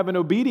 if you have an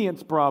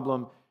obedience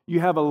problem,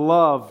 you have a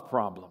love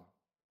problem.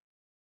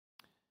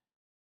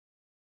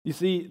 You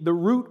see, the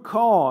root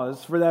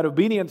cause for that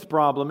obedience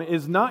problem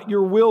is not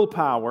your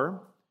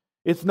willpower.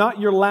 It's not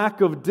your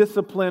lack of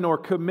discipline or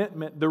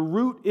commitment. The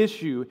root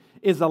issue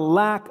is a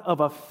lack of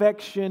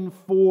affection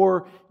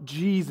for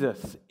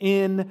Jesus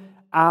in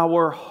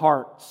our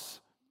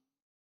hearts.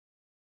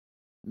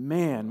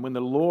 Man, when the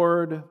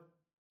Lord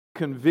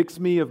convicts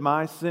me of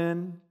my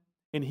sin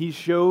and He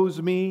shows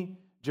me,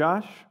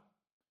 Josh,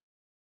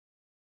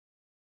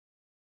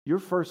 your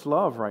first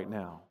love right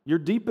now, your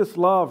deepest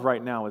love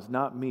right now is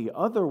not me.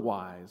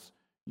 Otherwise,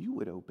 you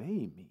would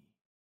obey me.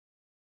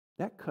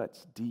 That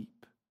cuts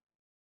deep.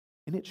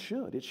 And it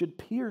should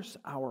pierce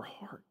our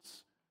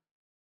hearts.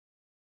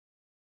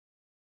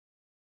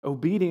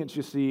 Obedience,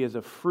 you see, is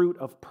a fruit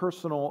of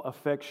personal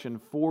affection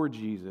for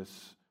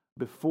Jesus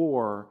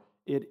before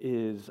it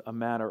is a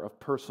matter of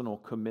personal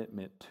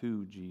commitment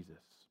to Jesus.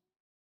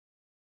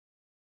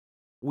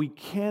 We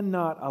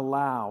cannot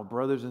allow,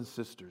 brothers and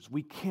sisters,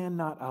 we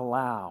cannot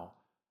allow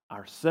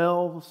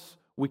ourselves,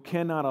 we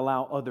cannot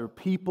allow other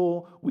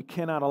people, we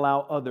cannot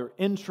allow other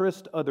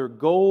interests, other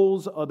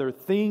goals, other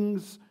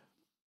things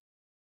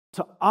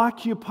to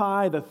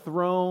occupy the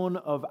throne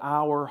of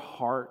our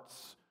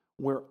hearts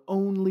where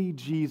only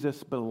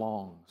Jesus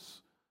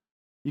belongs.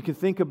 You can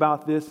think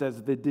about this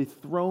as the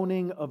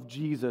dethroning of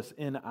Jesus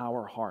in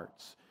our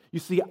hearts. You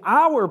see,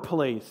 our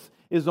place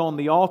is on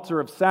the altar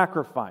of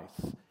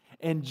sacrifice,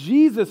 and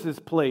Jesus'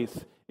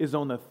 place is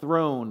on the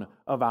throne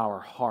of our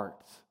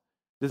hearts.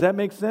 Does that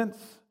make sense?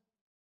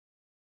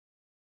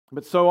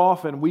 But so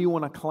often we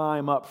want to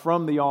climb up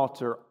from the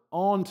altar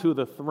onto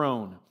the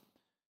throne.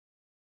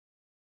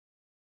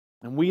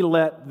 And we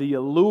let the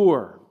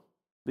allure,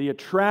 the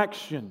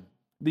attraction,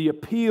 the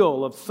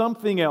appeal of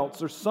something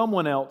else or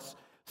someone else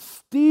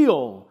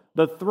steal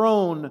the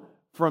throne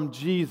from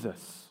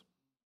Jesus.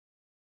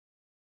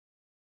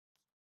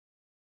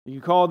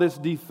 You call this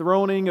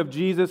dethroning of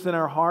Jesus in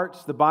our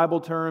hearts. The Bible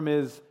term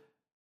is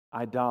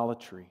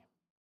idolatry.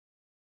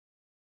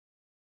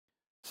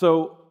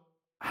 So,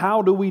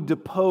 how do we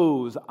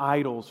depose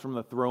idols from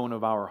the throne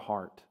of our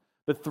heart?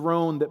 The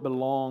throne that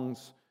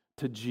belongs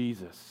to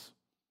Jesus.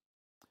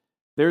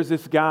 There's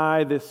this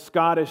guy, this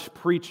Scottish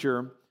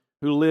preacher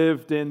who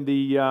lived in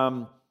the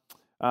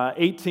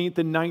 18th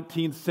and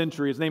 19th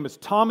century. His name is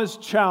Thomas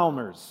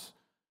Chalmers.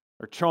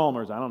 Or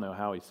Chalmers, I don't know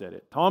how he said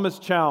it. Thomas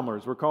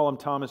Chalmers, we'll call him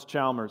Thomas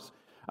Chalmers.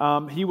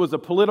 He was a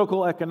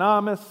political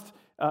economist,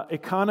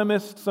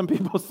 some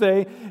people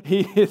say.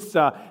 He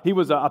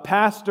was a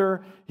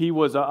pastor. He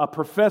was a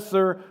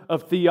professor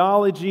of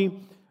theology.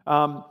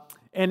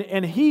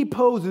 And he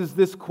poses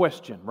this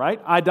question,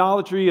 right?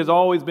 Idolatry has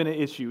always been an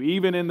issue,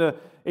 even in the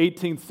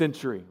 18th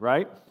century,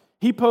 right?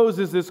 He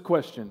poses this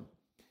question.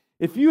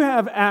 If you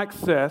have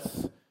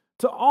access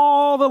to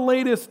all the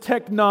latest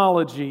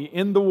technology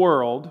in the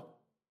world,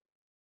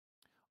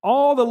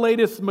 all the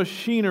latest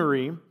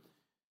machinery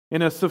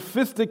in a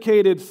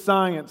sophisticated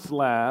science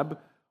lab,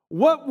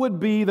 what would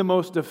be the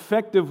most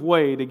effective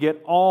way to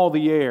get all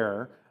the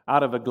air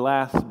out of a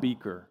glass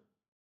beaker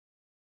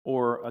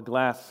or a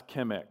glass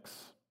Chemex?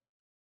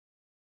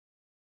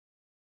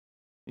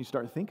 You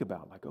start to think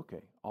about, like,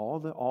 okay, all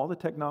the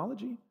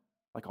technology,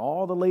 like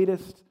all the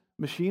latest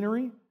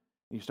machinery, and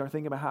you start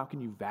thinking about how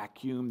can you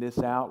vacuum this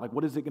out? Like,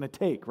 what is it going to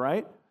take,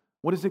 right?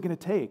 What is it going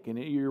to take? And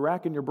you're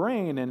racking your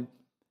brain,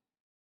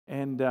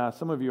 and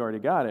some of you already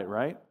got it,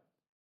 right?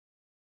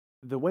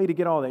 The way to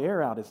get all the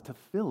air out is to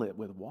fill it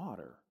with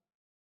water.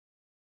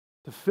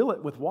 To fill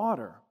it with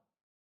water.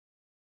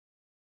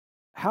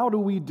 How do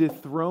we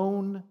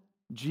dethrone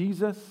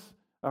Jesus?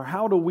 Or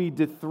how do we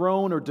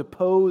dethrone or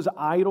depose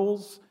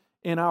idols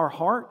in our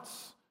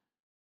hearts,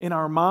 in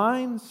our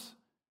minds?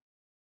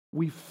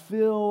 We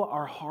fill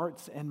our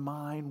hearts and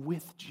mind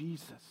with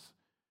Jesus.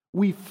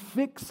 We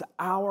fix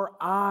our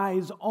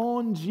eyes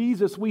on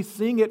Jesus. We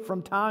sing it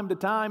from time to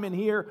time in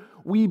here.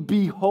 We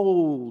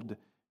behold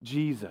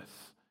Jesus.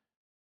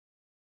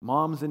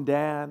 Moms and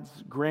dads,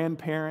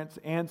 grandparents,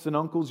 aunts and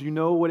uncles, you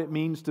know what it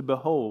means to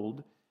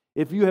behold.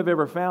 If you have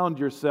ever found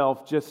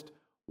yourself just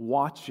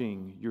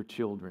watching your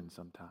children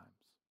sometimes,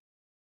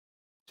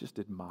 just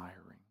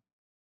admiring,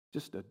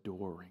 just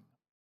adoring.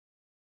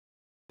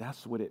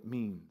 That's what it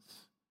means.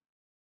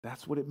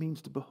 That's what it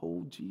means to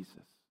behold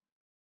Jesus.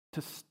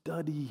 To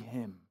study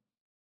Him.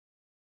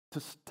 To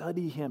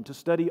study Him. To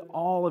study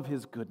all of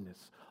His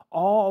goodness.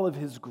 All of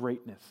His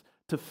greatness.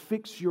 To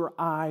fix your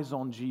eyes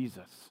on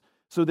Jesus.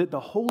 So that the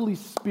Holy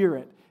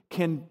Spirit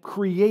can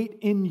create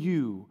in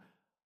you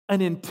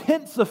an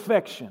intense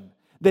affection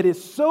that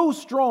is so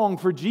strong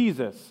for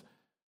Jesus.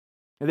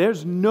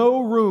 There's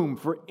no room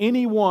for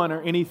anyone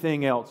or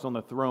anything else on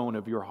the throne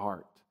of your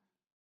heart.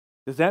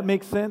 Does that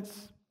make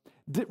sense?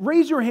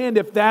 Raise your hand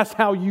if that's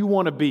how you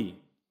want to be.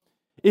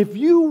 If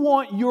you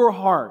want your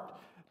heart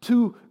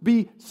to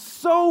be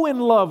so in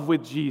love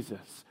with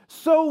Jesus,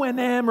 so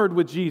enamored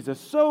with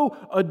Jesus, so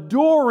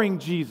adoring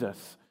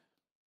Jesus,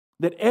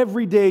 that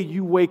every day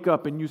you wake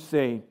up and you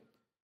say,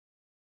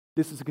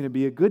 this is going to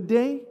be a good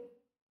day,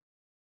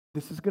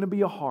 this is going to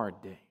be a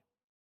hard day.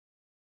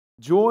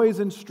 Joys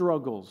and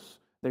struggles,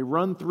 they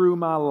run through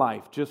my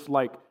life just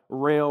like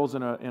rails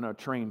in a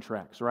train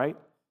tracks, right?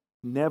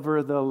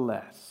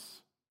 Nevertheless,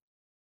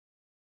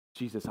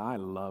 Jesus, I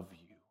love you.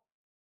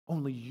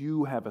 Only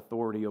you have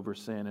authority over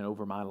sin and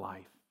over my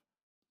life.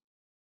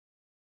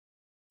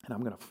 And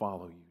I'm going to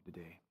follow you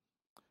today.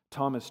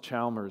 Thomas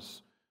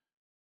Chalmers,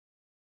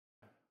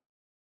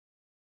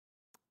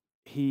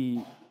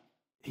 he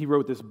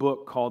wrote this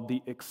book called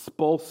The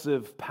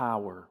Expulsive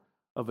Power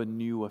of a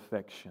New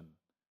Affection.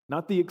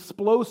 Not the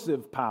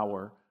explosive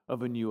power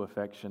of a new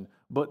affection,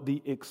 but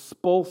the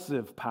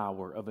expulsive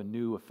power of a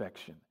new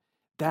affection.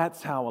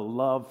 That's how a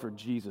love for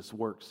Jesus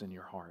works in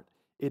your heart.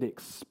 It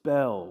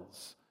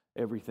expels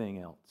everything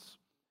else.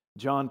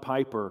 John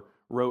Piper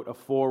wrote a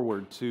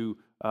foreword to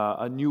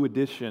a new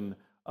edition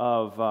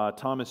of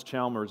Thomas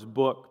Chalmers'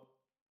 book.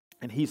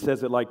 And he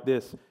says it like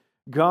this: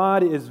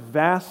 God is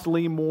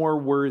vastly more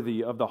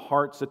worthy of the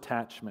heart's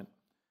attachment,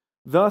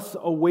 thus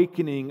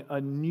awakening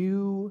a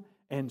new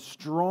and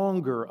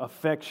stronger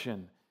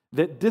affection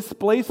that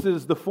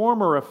displaces the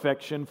former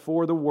affection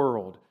for the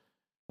world.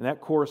 And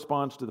that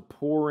corresponds to the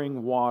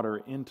pouring water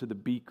into the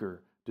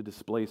beaker to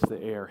displace the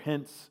air.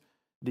 Hence,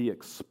 the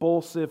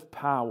expulsive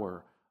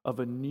power of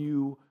a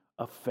new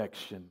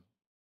affection.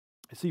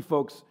 You see,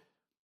 folks,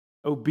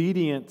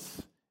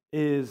 obedience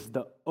is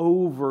the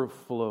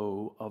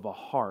overflow of a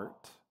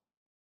heart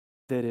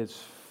that is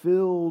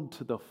filled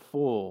to the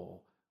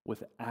full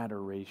with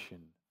adoration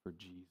for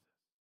Jesus.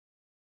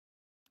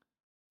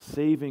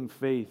 Saving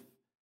faith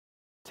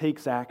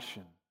takes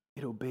action.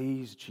 It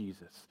obeys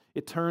Jesus.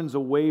 It turns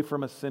away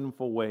from a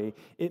sinful way.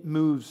 It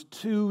moves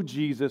to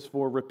Jesus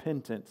for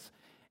repentance.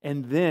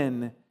 And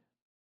then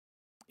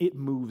it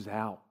moves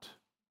out.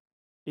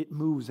 It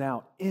moves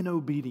out in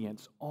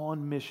obedience,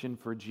 on mission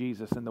for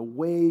Jesus. And the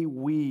way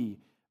we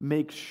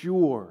make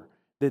sure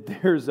that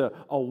there's a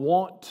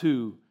want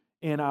to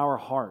in our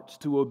hearts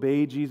to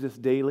obey Jesus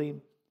daily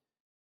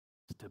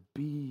is to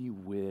be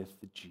with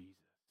Jesus,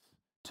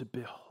 to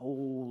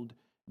behold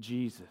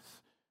Jesus.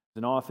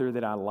 An author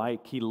that I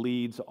like, he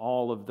leads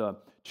all of the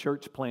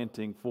church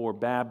planting for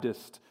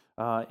Baptists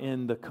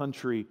in the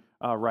country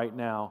right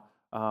now.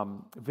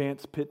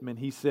 Vance Pittman,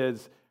 he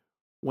says,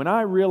 when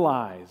I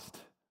realized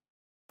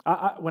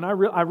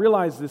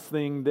this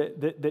thing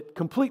that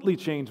completely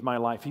changed my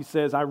life. He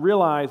says, I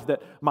realized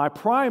that my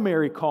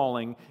primary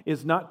calling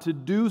is not to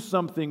do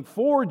something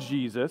for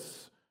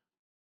Jesus,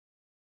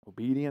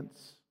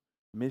 obedience,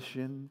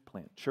 mission,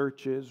 plant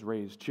churches,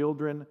 raise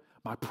children.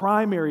 My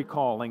primary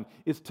calling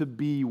is to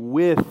be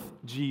with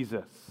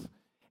Jesus.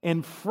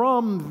 And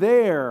from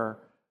there,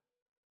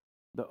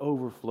 the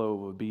overflow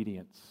of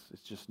obedience is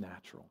just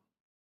natural.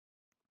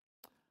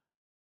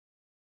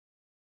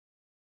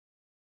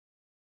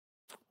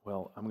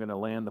 Well, I'm going to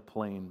land the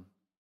plane.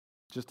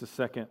 Just a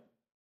second.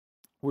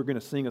 We're going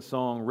to sing a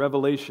song,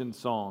 Revelation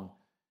song.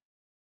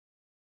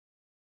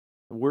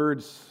 The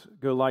words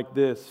go like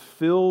this: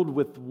 filled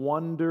with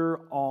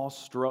wonder,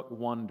 awestruck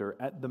wonder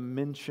at the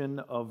mention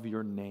of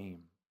your name.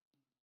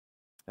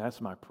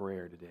 That's my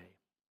prayer today.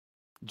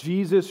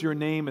 Jesus, your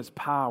name is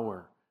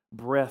power,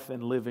 breath,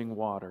 and living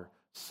water.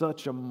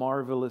 Such a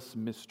marvelous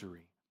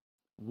mystery.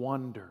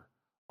 Wonder,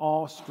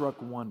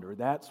 awestruck wonder.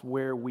 That's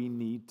where we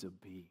need to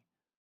be.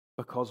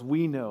 Because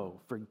we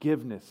know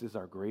forgiveness is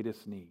our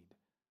greatest need.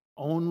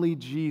 Only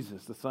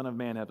Jesus, the Son of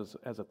Man,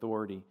 has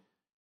authority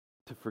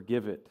to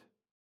forgive it.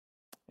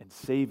 And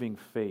saving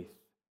faith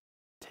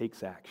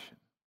takes action.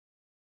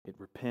 It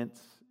repents,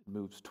 it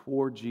moves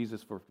toward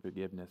Jesus for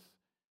forgiveness,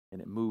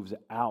 and it moves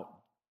out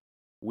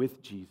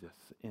with Jesus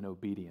in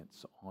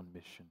obedience on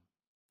mission.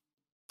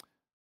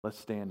 Let's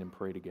stand and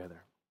pray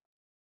together.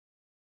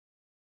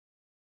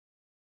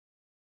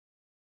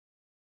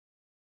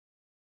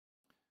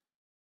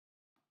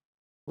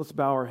 Let's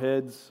bow our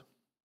heads.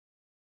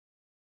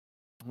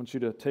 I want you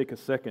to take a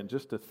second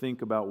just to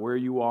think about where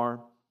you are.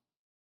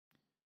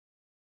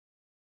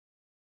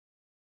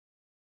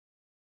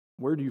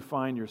 Where do you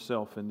find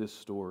yourself in this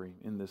story,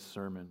 in this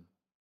sermon?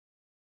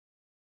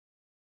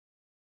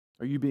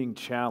 Are you being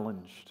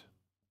challenged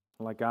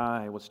like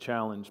I was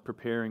challenged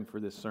preparing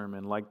for this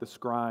sermon, like the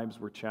scribes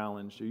were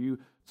challenged? Are you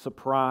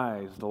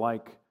surprised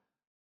like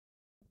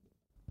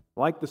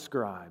the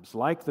scribes,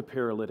 like the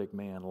paralytic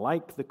man,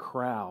 like the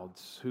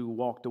crowds who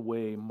walked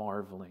away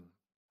marveling?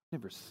 I've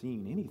never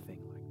seen anything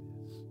like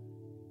this.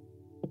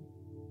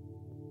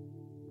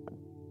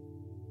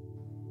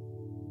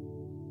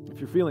 If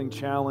you're feeling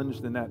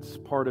challenged, then that's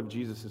part of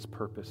Jesus'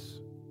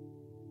 purpose.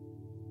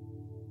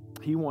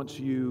 He wants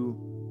you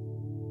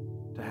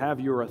to have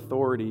your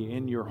authority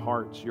in your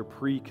hearts, your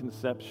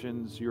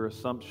preconceptions, your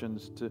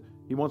assumptions.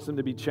 He wants them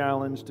to be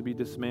challenged, to be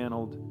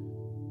dismantled.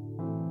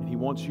 And He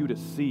wants you to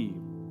see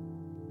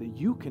that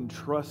you can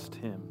trust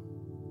Him.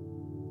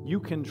 You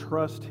can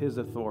trust His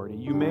authority.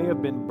 You may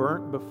have been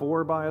burnt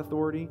before by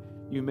authority.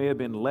 You may have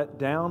been let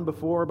down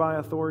before by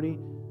authority.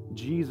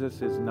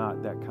 Jesus is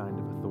not that kind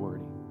of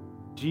authority.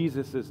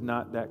 Jesus is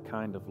not that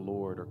kind of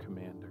Lord or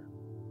commander.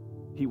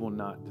 He will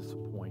not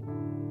disappoint.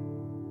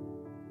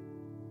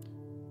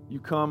 You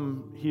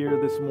come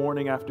here this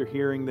morning after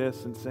hearing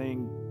this and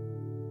saying,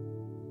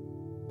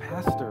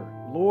 Pastor,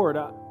 Lord,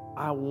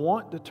 I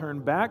want to turn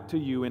back to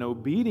you in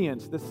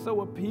obedience. This is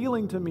so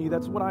appealing to me.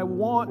 That's what I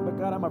want. But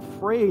God, I'm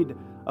afraid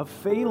of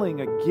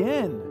failing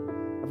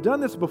again. I've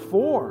done this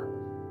before.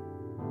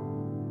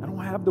 I don't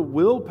have the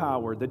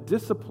willpower, the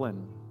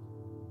discipline.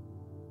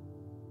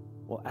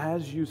 Well,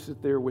 as you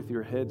sit there with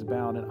your heads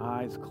bowed and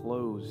eyes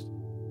closed,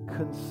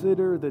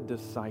 consider the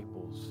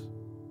disciples.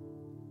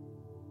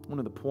 One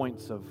of the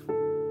points of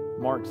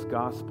Mark's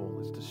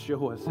gospel is to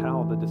show us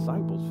how the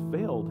disciples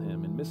failed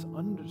Him and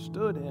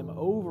misunderstood Him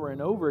over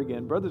and over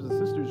again. Brothers and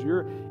sisters,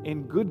 you're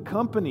in good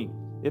company.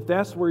 If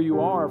that's where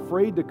you are,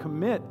 afraid to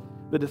commit.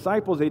 The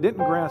disciples, they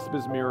didn't grasp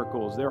His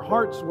miracles. Their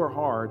hearts were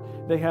hard.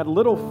 They had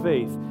little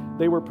faith.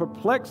 They were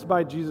perplexed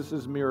by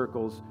Jesus'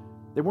 miracles.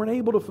 They weren't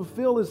able to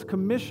fulfill his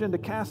commission to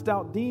cast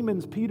out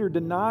demons. Peter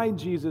denied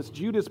Jesus.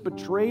 Judas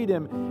betrayed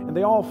him, and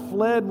they all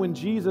fled when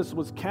Jesus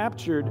was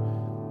captured.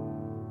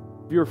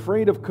 If you're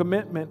afraid of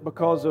commitment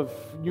because of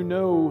you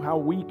know how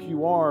weak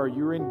you are,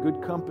 you're in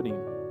good company.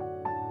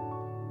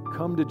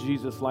 Come to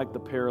Jesus like the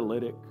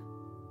paralytic,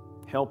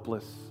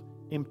 helpless,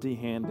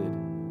 empty-handed.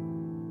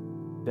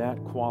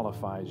 That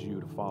qualifies you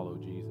to follow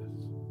Jesus.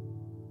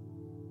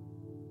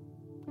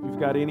 If you've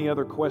got any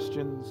other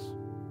questions,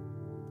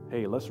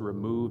 hey, let's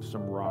remove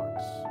some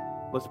rocks.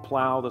 Let's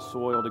plow the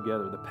soil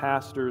together. The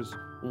pastors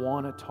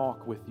want to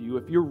talk with you.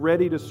 If you're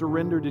ready to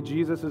surrender to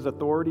Jesus'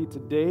 authority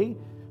today,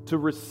 to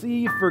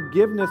receive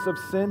forgiveness of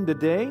sin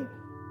today,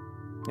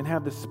 and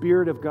have the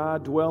Spirit of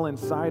God dwell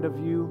inside of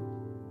you,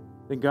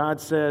 then God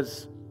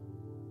says,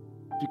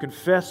 if you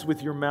confess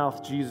with your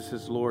mouth Jesus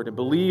is Lord and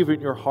believe in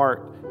your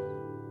heart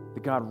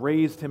that God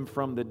raised him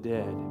from the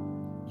dead,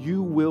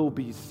 you will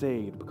be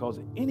saved, because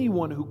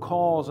anyone who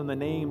calls on the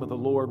name of the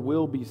Lord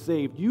will be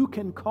saved. You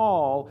can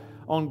call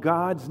on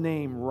God's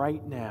name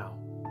right now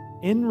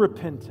in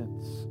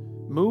repentance,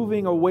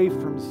 moving away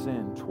from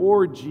sin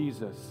toward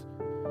Jesus,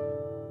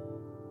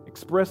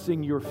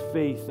 expressing your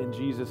faith in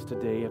Jesus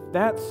today. If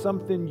that's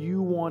something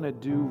you want to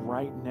do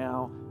right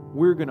now,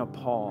 we're going to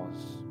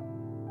pause.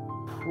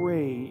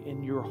 Pray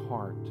in your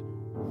heart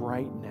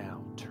right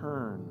now.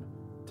 Turn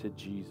to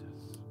Jesus.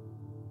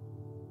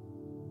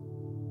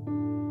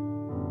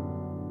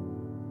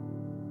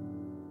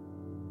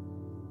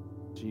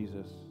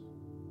 Jesus,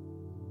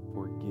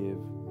 forgive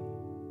me.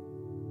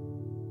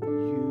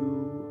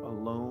 You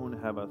alone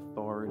have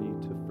authority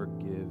to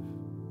forgive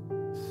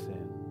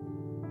sin.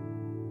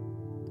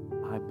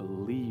 I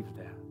believe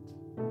that.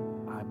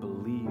 I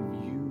believe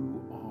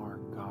you are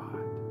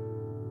God.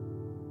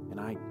 And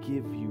I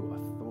give you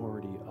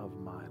authority of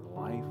my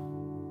life,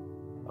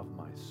 of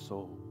my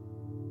soul.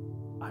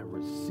 I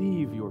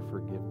receive your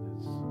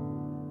forgiveness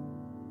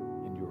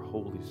in your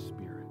Holy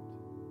Spirit.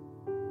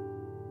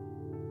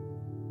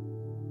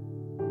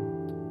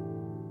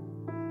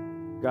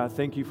 God,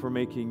 thank you for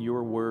making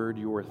your word,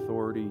 your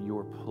authority,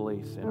 your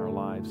place in our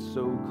lives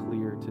so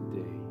clear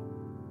today.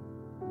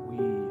 We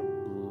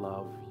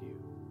love you.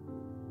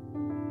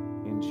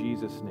 In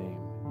Jesus' name,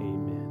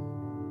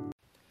 amen.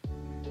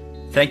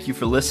 Thank you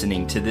for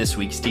listening to this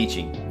week's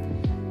teaching.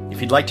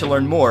 If you'd like to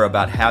learn more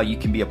about how you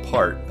can be a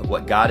part of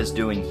what God is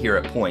doing here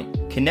at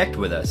Point, connect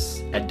with us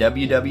at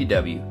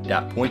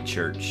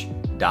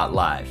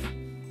www.pointchurch.live.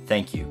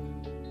 Thank you.